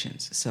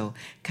musicians. So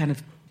kind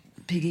of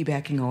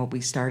piggybacking on what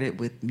we started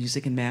with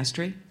Music and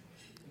Mastery,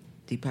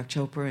 Deepak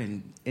Chopra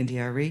and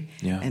NDRE,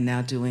 and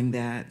now doing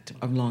that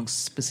along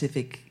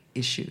specific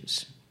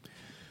issues.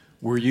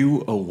 Were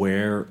you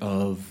aware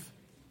of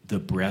the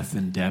breadth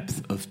and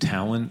depth of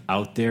talent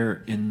out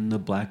there in the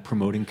Black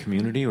promoting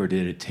community, or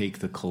did it take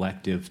the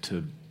collective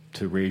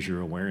to raise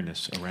your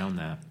awareness around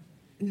that?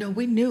 No,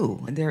 we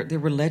knew. There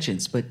were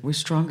legends, but we're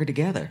stronger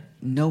together.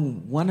 No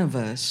one of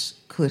us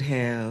could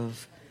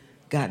have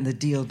gotten the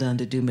deal done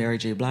to do Mary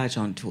J. Blige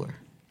on tour,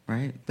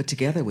 right? But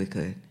together we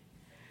could.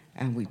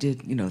 And we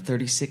did,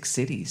 36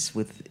 cities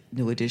with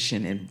New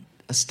Edition and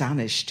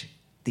astonished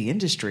the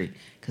industry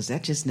because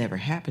that just never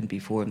happened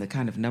before. And the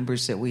kind of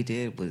numbers that we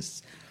did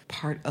was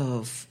part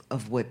of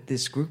what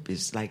this group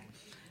is like.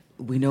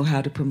 We know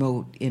how to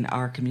promote in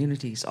our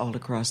communities all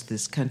across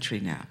this country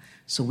now.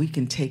 So we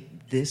can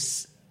take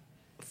this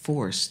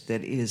force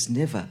that is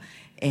NIVA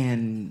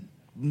and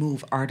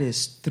move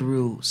artists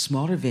through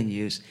smaller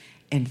venues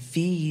and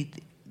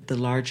feed the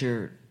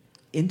larger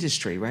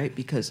industry, right?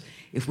 Because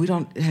if we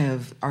don't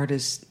have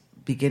artists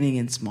beginning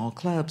in small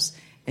clubs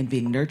and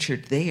being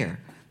nurtured there,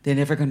 they're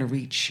never going to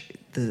reach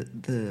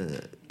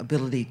the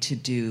ability to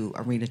do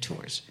arena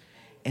tours.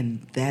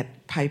 And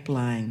that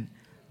pipeline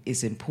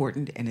is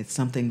important, and it's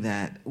something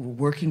that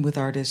working with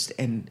artists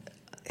and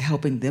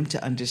helping them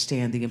to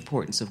understand the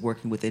importance of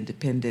working with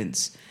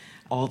independents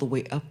all the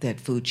way up that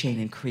food chain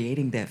and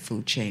creating that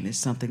food chain is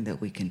something that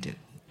we can do.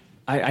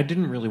 I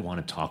didn't really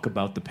want to talk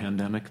about the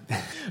pandemic,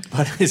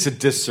 but it's a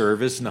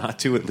disservice not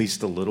to, at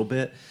least a little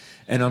bit.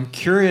 And I'm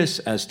curious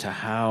as to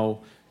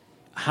how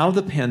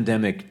the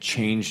pandemic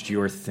changed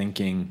your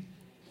thinking,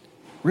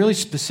 really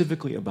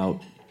specifically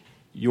about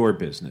your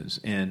business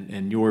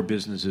and your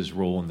business's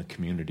role in the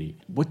community.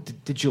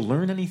 What did you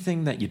learn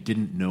anything that you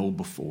didn't know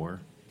before?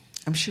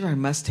 I'm sure I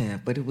must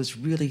have, but it was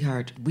really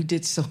hard. We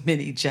did so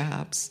many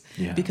jobs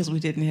because we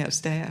didn't have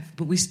staff,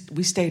 but we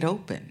stayed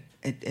open.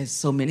 As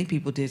so many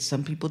people did,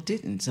 some people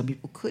didn't, some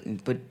people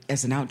couldn't. But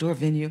as an outdoor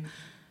venue,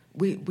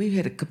 we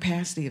had a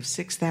capacity of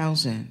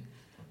 6,000,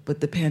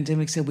 but the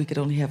pandemic said we could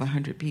only have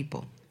 100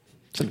 people.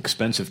 It's an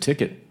expensive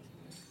ticket.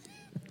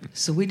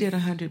 So we did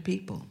 100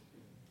 people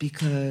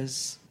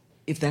because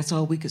if that's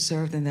all we could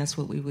serve, then that's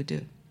what we would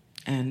do.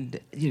 And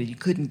you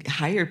couldn't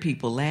hire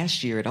people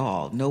last year at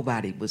all.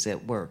 Nobody was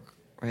at work,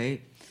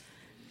 right?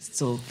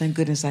 So thank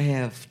goodness I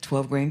have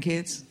 12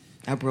 grandkids.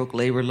 I broke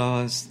labor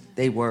laws.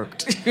 They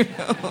worked.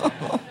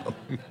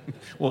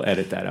 We'll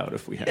edit that out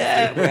if we have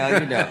to.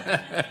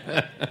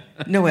 Well,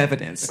 no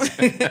evidence.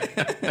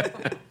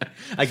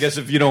 I guess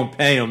if you don't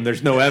pay them,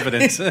 there's no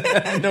evidence,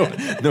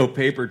 no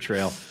paper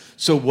trail.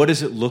 So what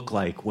does it look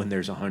like when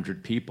there's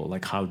 100 people?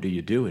 Like, how do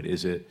you do it?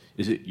 Is it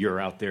you're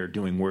out there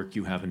doing work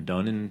you haven't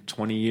done in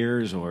 20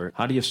 years, or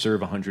how do you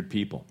serve 100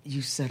 people?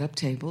 You set up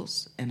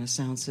tables and a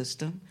sound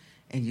system,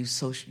 and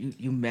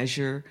you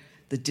measure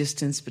the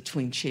distance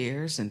between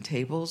chairs and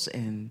tables,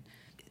 and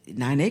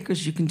 9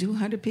 acres, you can do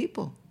 100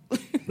 people.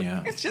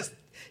 Yeah.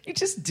 You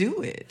just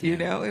do it, you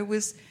know? It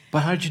was...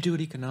 But how did you do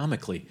it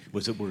economically?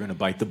 Was it we're going to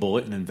bite the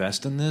bullet and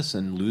invest in this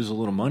and lose a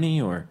little money,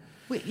 or...?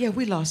 We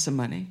lost some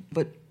money,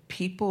 but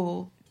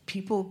people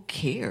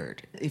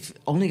cared. If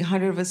only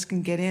 100 of us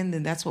can get in,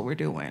 then that's what we're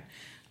doing.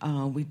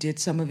 We did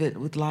some of it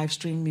with live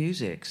stream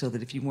music so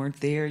that if you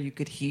weren't there, you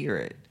could hear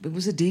it. It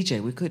was a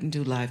DJ. We couldn't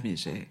do live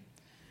music.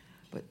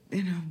 But,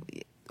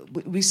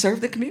 we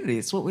serve the community.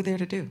 It's what we're there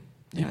to do.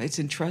 You know, it's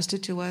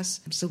entrusted to us,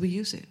 so we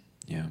use it.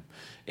 Yeah.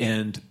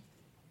 And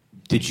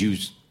did you...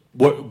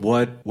 What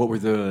were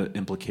the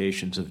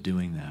implications of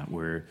doing that?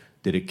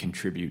 Did it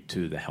contribute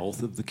to the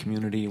health of the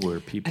community? Where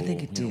people, I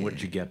think it did. What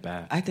did you get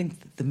back? I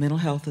think the mental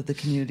health of the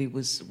community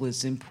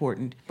was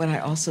important. But I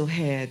also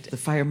had the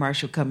fire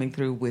marshal coming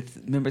through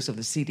with members of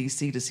the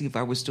CDC to see if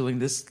I was doing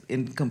this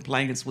in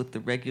compliance with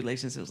the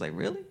regulations. It was like,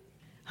 really?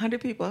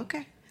 100 people?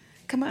 Okay.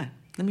 Come on.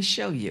 Let me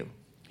show you.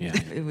 Yeah.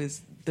 It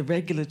was the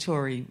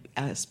regulatory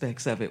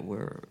aspects of it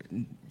were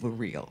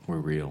real.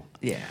 Were real.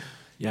 Yeah.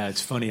 Yeah,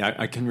 it's funny.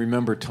 I can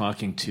remember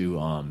talking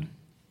to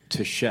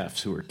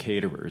chefs who are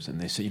caterers,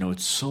 and they say,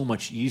 it's so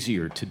much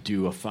easier to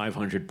do a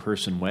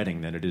 500-person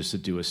wedding than it is to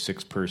do a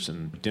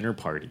 6-person dinner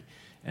party.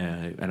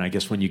 And I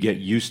guess when you get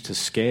used to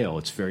scale,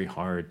 it's very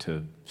hard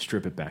to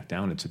strip it back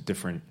down. It's a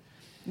different...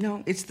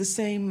 No, it's the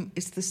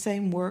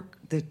same work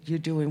that you're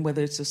doing,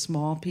 whether it's a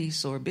small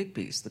piece or a big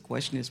piece. The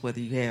question is whether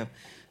you have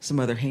some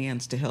other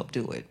hands to help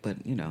do it.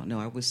 But, no,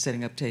 I was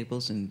setting up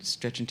tables and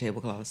stretching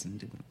tablecloths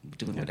and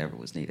doing whatever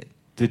was needed.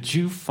 Did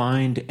you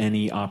find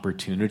any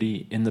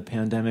opportunity in the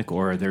pandemic,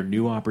 or are there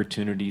new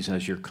opportunities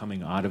as you're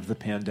coming out of the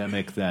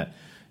pandemic that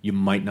you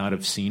might not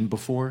have seen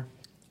before?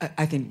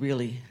 I think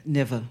really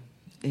NIVA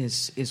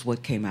is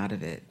what came out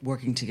of it,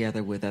 working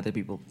together with other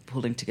people,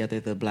 pulling together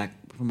the Black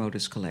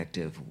Promoters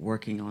Collective,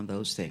 working on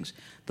those things.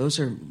 Those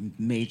are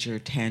major,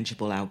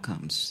 tangible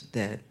outcomes.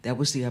 That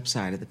was the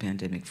upside of the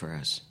pandemic for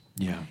us.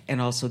 Yeah.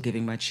 And also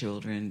giving my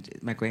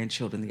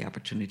grandchildren, the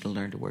opportunity to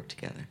learn to work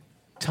together.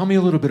 Tell me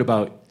a little bit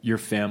about your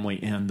family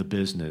and the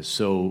business.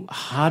 So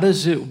how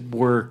does it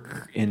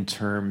work in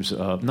terms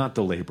of, not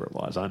the labor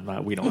laws,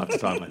 we don't have to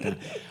talk about that.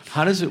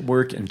 How does it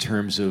work in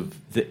terms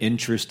of the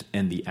interest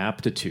and the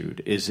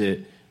aptitude? Is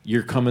it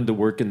you're coming to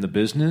work in the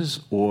business,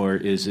 or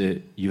is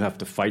it you have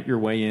to fight your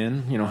way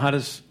in?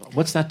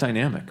 What's that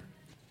dynamic?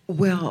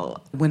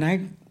 Well, when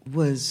I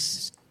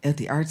was at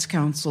the Arts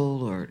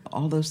Council or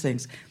all those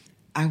things,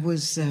 I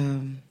was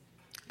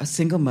a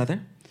single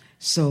mother.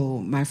 So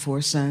my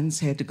 4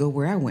 sons had to go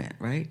where I went,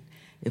 right?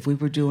 If we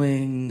were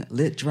doing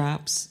lit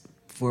drops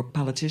for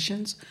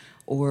politicians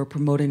or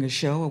promoting a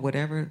show or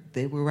whatever,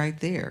 they were right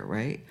there,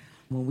 right?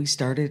 When we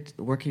started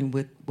working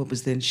with what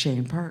was then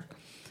Shane Park,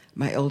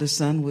 my eldest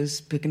son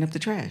was picking up the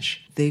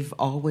trash. They've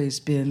always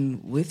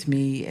been with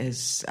me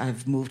as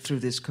I've moved through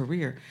this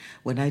career.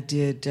 When I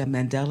did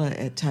Mandela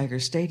at Tiger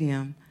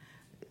Stadium,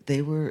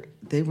 they were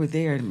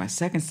there. And my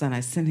second son, I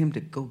sent him to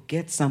go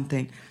get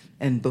something.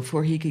 And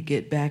before he could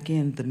get back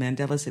in, the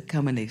Mandelas had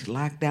come and they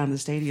locked down the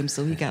stadium,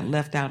 so he got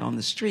left out on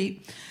the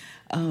street.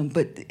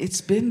 But it's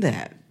been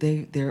that.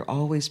 They're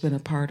always been a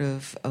part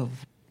of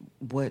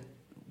what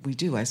we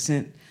do. I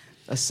sent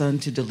a son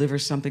to deliver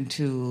something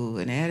to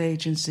an ad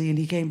agency, and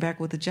he came back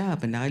with a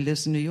job. And now he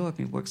lives in New York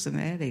and he works in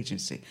an ad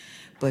agency.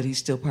 But he's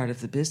still part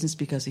of the business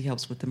because he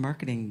helps with the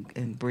marketing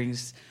and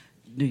brings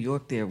New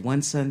York there.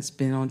 One son's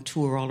been on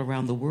tour all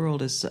around the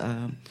world as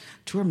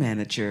tour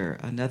manager.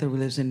 Another who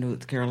lives in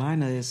North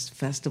Carolina is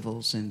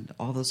festivals and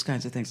all those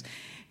kinds of things.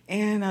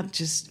 And I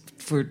just,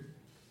 for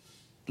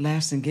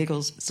laughs and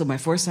giggles, so my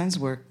 4 sons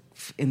work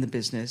in the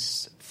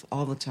business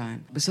all the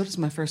time. But so does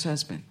my first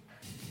husband.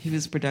 He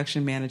was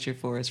production manager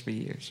for us for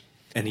years.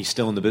 And he's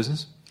still in the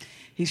business?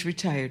 He's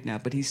retired now,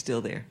 but he's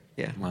still there.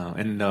 Yeah. Wow.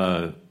 And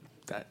I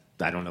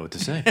don't know what to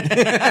say.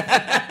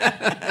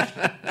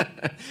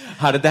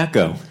 How did that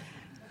go?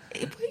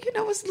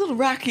 It was a little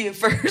rocky at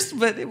first,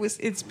 but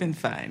it's been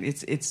fine.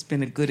 It's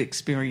been a good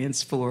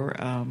experience for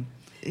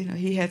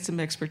he had some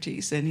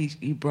expertise and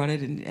he brought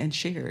it and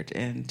shared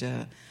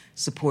and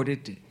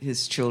supported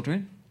his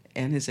children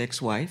and his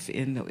ex-wife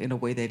in a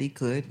way that he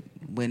could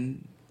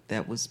when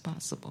that was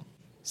possible.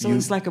 So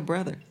it's like a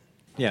brother.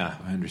 Yeah,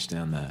 I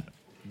understand that.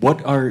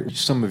 What are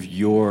some of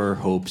your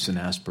hopes and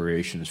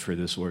aspirations for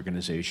this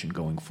organization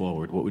going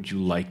forward? What would you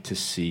like to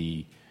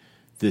see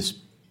this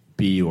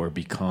be or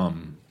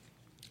become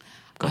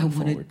going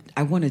forward?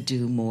 I want to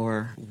do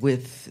more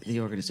with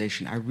the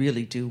organization. I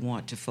really do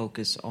want to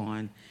focus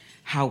on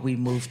how we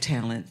move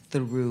talent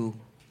through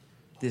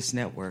this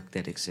network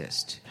that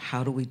exists.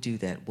 How do we do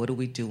that? What are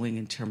we doing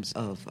in terms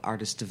of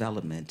artist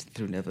development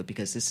through NIVA?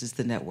 Because this is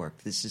the network.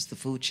 This is the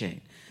food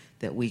chain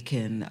that we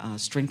can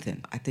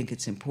strengthen. I think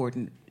it's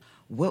important.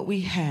 What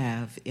we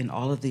have in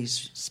all of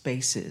these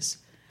spaces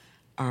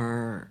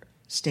are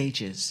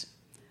stages,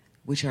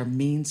 which are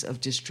means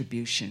of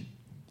distribution.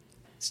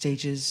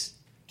 Stages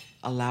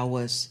allow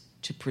us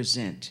to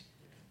present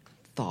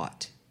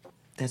thought.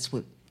 That's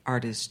what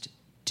artists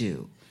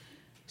do.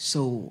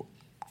 So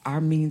our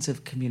means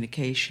of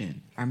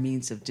communication, our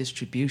means of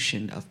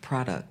distribution of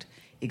product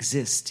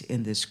exist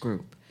in this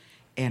group.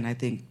 And I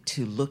think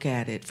to look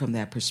at it from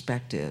that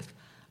perspective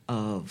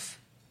of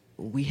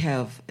we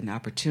have an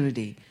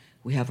opportunity,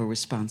 we have a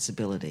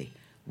responsibility.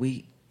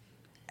 We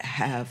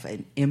have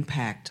an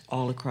impact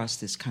all across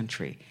this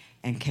country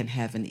and can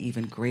have an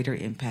even greater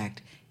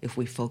impact if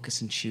we focus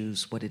and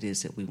choose what it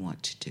is that we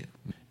want to do.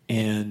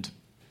 And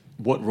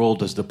what role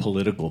does the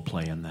political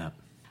play in that?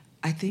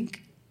 I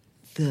think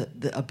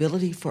the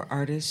ability for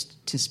artists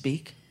to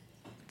speak,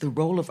 the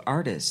role of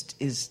artists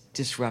is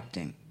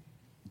disrupting,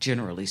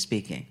 generally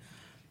speaking.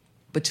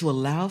 But to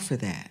allow for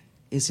that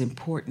is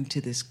important to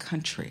this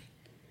country.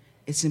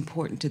 It's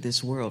important to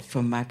this world,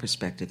 from my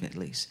perspective at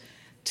least,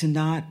 to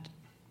not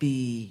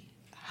be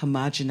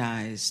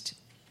homogenized,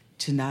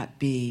 to not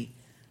be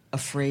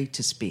afraid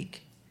to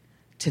speak,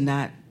 to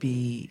not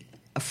be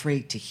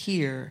afraid to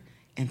hear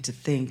and to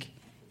think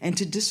and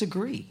to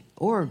disagree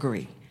or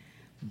agree.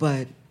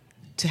 But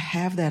to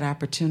have that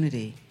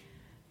opportunity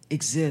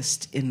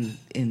exist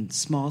in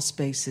small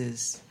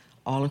spaces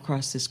all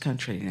across this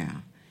country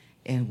now,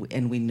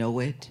 and we know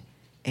it,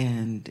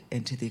 and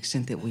to the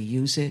extent that we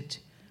use it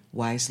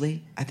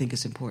wisely, I think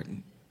it's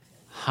important.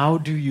 How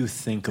do you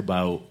think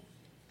about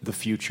the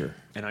future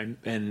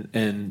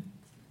and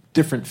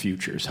different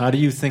futures? How do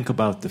you think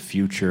about the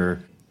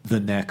future the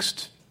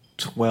next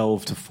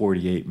 12 to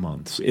 48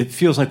 months? It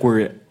feels like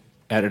we're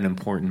at an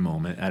important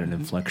moment, at an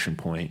inflection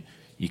point,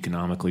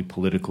 economically,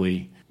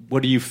 politically.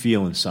 What do you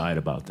feel inside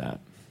about that?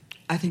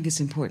 I think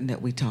it's important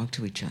that we talk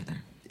to each other.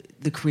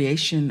 The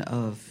creation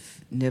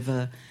of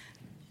NIVA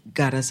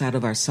got us out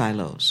of our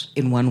silos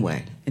in one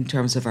way. In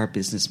terms of our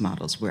business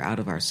models, we're out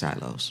of our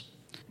silos.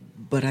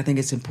 But I think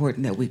it's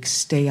important that we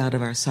stay out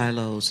of our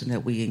silos and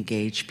that we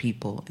engage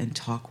people and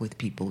talk with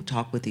people,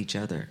 talk with each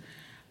other.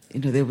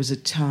 You know, there was a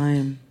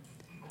time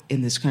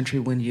in this country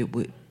when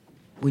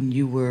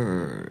you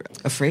were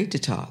afraid to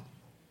talk,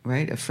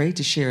 right? Afraid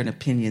to share an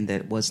opinion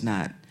that was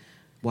not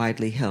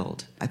widely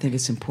held. I think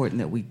it's important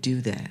that we do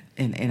that.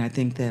 And I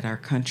think that our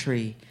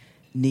country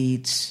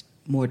needs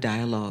more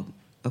dialogue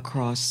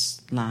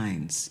across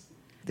lines.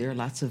 There are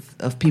lots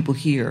of people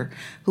here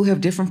who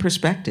have different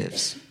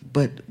perspectives,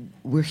 but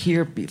we're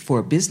here for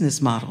a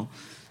business model.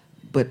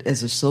 But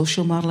as a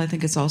social model, I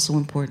think it's also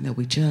important that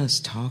we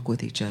just talk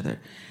with each other.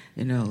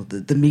 You know,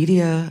 the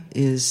media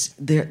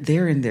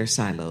they're in their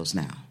silos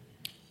now.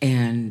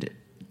 And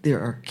there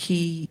are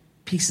key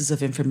pieces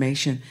of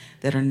information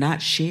that are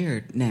not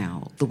shared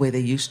now the way they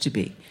used to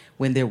be,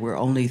 when there were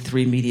only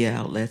 3 media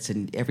outlets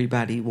and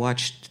everybody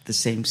watched the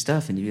same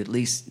stuff and you at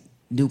least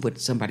knew what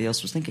somebody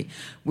else was thinking.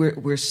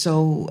 We're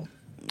so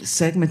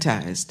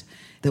segmentized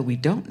that we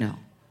don't know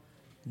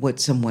what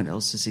someone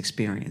else is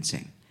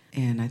experiencing.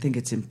 And I think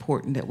it's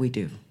important that we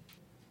do.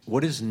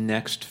 What is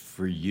next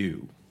for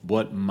you?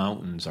 What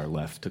mountains are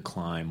left to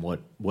climb?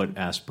 What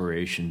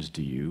aspirations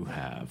do you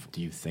have? Do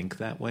you think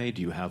that way?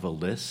 Do you have a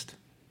list?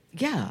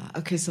 Yeah.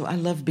 Okay. So I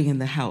love being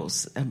the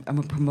house. I'm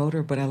a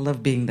promoter, but I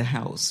love being the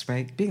house,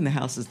 right? Being the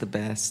house is the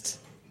best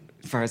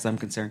as far as I'm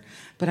concerned.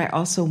 But I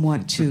also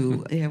want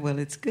to, yeah, well,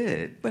 it's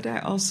good. But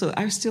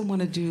I still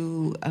want to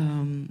do,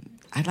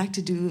 I'd like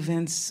to do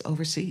events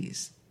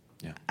overseas.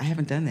 Yeah. I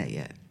haven't done that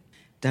yet.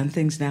 Done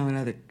things now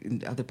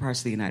in other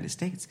parts of the United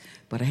States,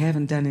 but I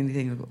haven't done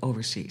anything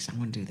overseas. I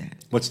want to do that.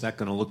 What's that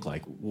going to look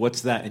like?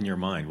 What's that in your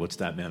mind? What's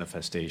that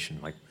manifestation?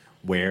 Like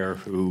where,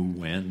 who,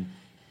 when?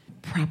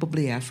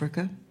 Probably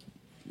Africa,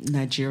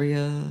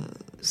 Nigeria,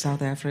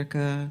 South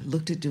Africa.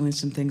 Looked at doing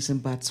some things in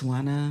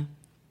Botswana.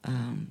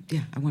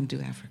 Yeah, I want to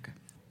do Africa.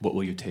 What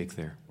will you take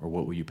there, or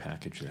what will you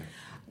package there?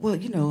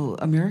 Well,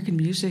 American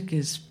music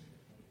is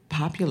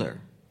popular,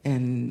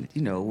 and,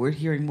 we're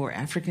hearing more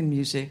African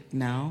music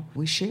now.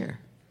 We share.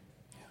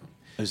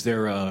 Is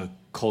there a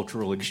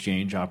cultural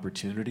exchange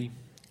opportunity?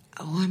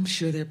 Oh, I'm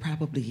sure there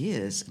probably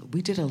is.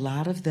 We did a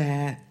lot of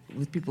that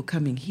with people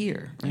coming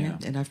here, right? Yeah.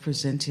 And I've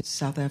presented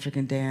South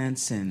African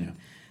dance and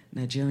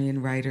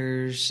Nigerian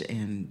writers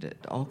and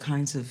all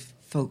kinds of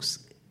folks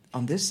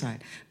on this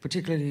side,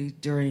 particularly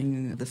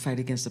during the fight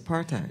against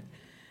apartheid.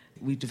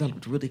 We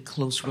developed really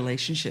close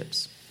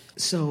relationships.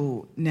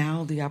 So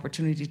now the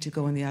opportunity to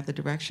go in the other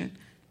direction,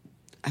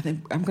 I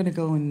think I'm going to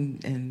go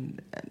and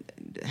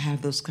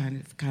have those kind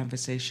of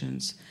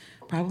conversations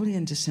probably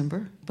in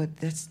December, but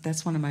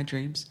that's one of my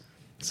dreams.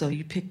 So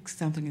you pick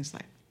something and it's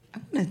like,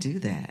 I'm going to do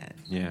that.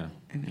 Yeah.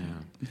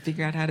 And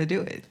figure out how to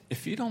do it.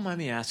 If you don't mind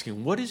me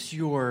asking, what is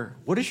your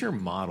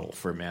model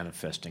for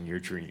manifesting your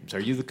dreams? Are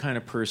you the kind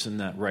of person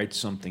that writes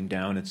something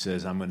down and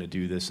says, I'm going to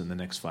do this in the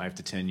next 5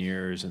 to 10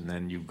 years, and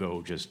then you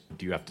go do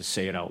you have to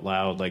say it out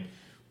loud? Like,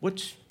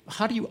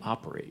 how do you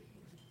operate?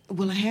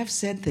 Well, I have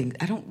said things.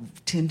 I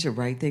don't tend to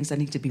write things. I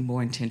need to be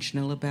more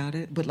intentional about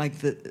it. But like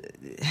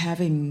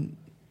having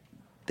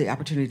the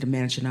opportunity to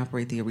manage and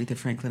operate the Aretha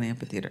Franklin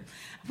Amphitheater,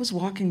 I was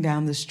walking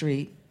down the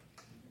street,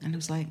 and I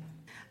was like,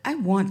 I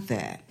want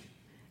that.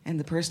 And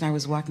the person I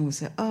was walking with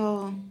said,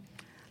 oh,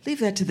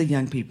 leave that to the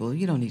young people.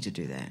 You don't need to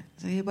do that.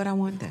 I said, yeah, but I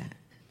want that.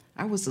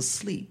 I was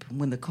asleep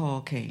when the call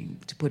came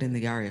to put in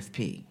the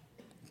RFP,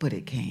 but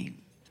it came.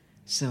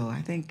 So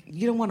I think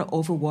you don't want to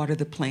overwater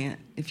the plant,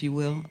 if you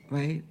will,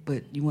 right?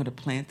 But you want to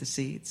plant the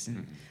seeds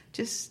and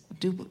just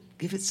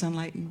give it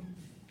sunlight and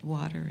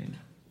water, and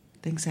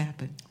things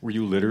happen. Were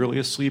you literally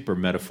asleep or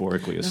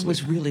metaphorically asleep? I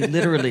was really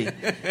literally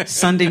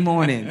Sunday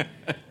morning,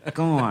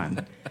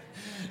 gone.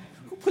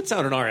 Who puts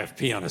out an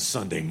RFP on a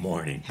Sunday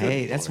morning?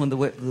 Hey, that's when the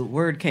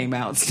word came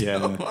out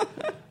still. Yeah.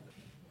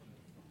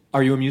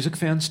 Are you a music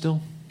fan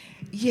still?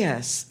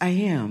 Yes, I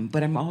am,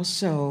 but I'm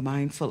also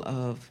mindful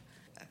of,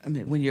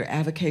 when your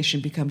avocation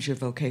becomes your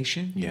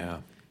vocation. Yeah.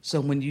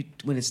 So when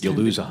it's You time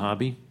lose a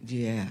hobby?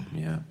 Yeah.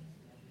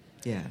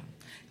 Yeah.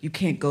 You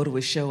can't go to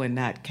a show and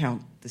not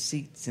count the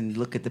seats and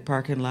look at the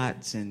parking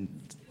lots and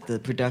the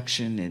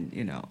production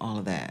and all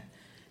of that.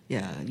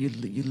 Yeah, you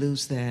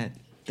lose that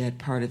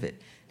part of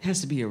it. It has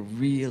to be a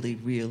really,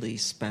 really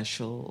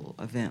special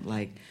event,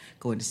 like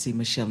going to see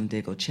Michelle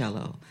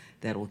Ndegeocello.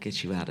 That will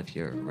get you out of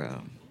your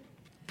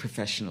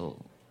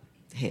professional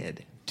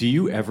head. Do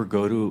you ever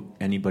go to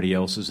anybody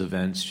else's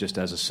events just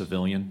as a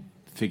civilian?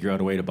 Figure out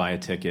a way to buy a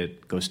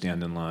ticket, go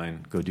stand in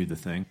line, go do the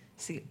thing?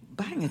 See,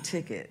 buying a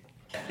ticket.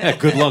 Yeah,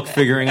 good luck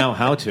figuring out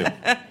how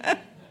to.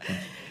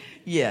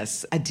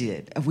 Yes, I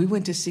did. We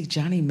went to see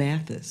Johnny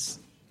Mathis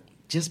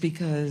just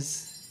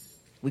because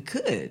we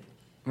could,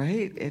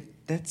 right?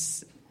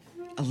 That's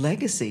a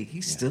legacy. It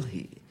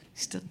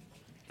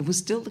was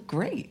still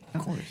great.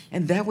 Of course.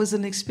 And that was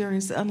an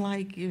experience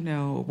unlike,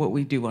 what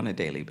we do on a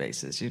daily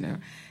basis,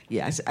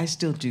 Yeah, I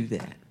still do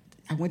that.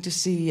 I went to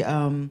see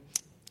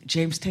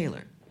James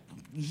Taylor.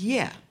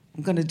 Yeah,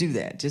 I'm going to do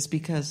that just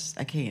because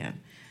I can.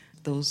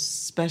 Those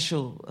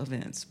special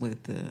events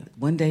with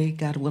one day,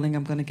 God willing,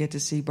 I'm going to get to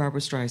see Barbara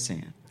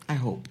Streisand. I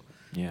hope.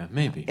 Yeah,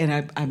 maybe.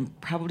 And I'm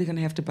probably going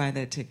to have to buy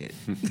that ticket.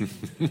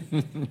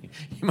 You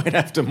might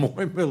have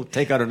to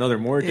take out another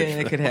mortgage. Yeah,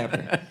 it could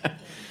happen.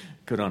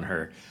 Good on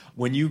her.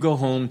 When you go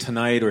home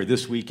tonight or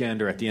this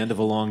weekend or at the end of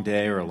a long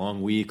day or a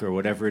long week or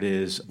whatever it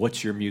is,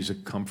 what's your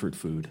music comfort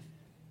food?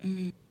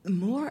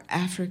 More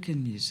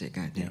African music,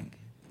 I think.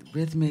 Yeah.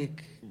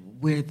 Rhythmic,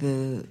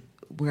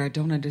 where I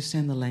don't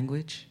understand the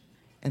language,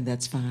 and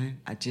that's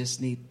fine. I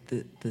just need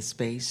the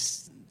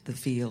space, the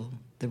feel,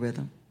 the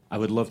rhythm. I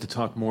would love to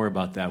talk more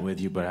about that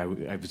with you, but I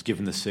was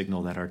given the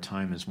signal that our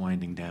time is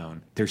winding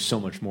down. There's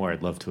so much more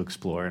I'd love to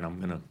explore, and I'm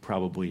going to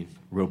probably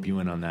rope you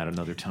in on that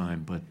another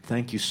time. But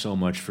thank you so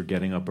much for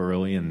getting up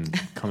early and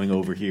coming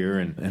over here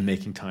and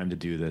making time to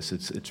do this.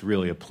 It's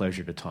really a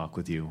pleasure to talk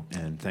with you,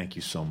 and thank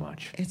you so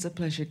much. It's a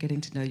pleasure getting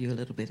to know you a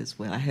little bit as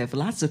well. I have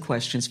lots of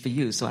questions for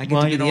you, so I get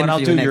well, to be you know the what? I'll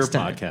interviewer do your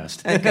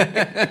next time. podcast.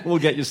 Okay. We'll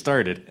get you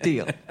started.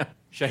 Deal.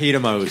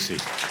 Shahida Maussi.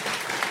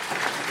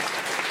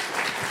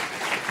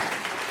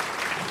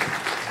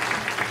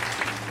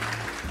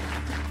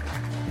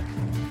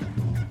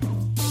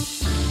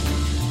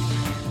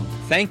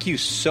 Thank you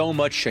so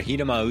much,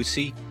 Shahida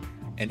Maussi,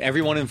 and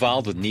everyone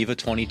involved with NIVA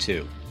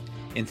 22.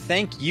 And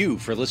thank you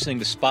for listening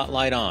to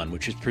Spotlight On,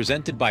 which is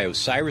presented by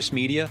Osiris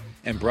Media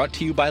and brought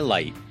to you by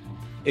Light.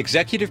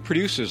 Executive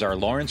producers are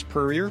Lawrence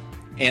Purrier,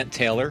 Ant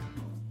Taylor,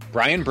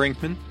 Brian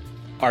Brinkman,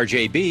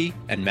 RJB,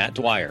 and Matt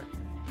Dwyer.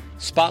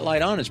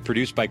 Spotlight On is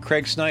produced by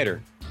Craig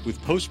Snyder,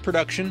 with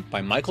post-production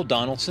by Michael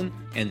Donaldson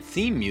and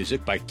theme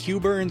music by Q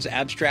Burn's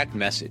Abstract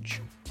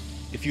Message.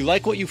 If you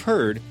like what you've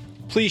heard,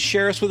 please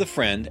share us with a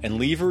friend and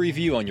leave a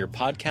review on your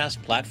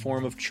podcast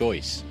platform of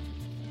choice.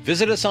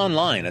 Visit us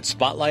online at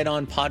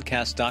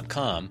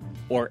spotlightonpodcast.com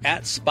or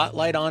at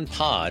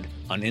spotlightonpod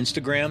on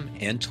Instagram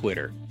and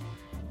Twitter.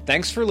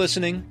 Thanks for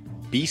listening,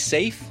 be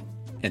safe,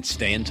 and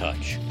stay in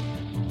touch.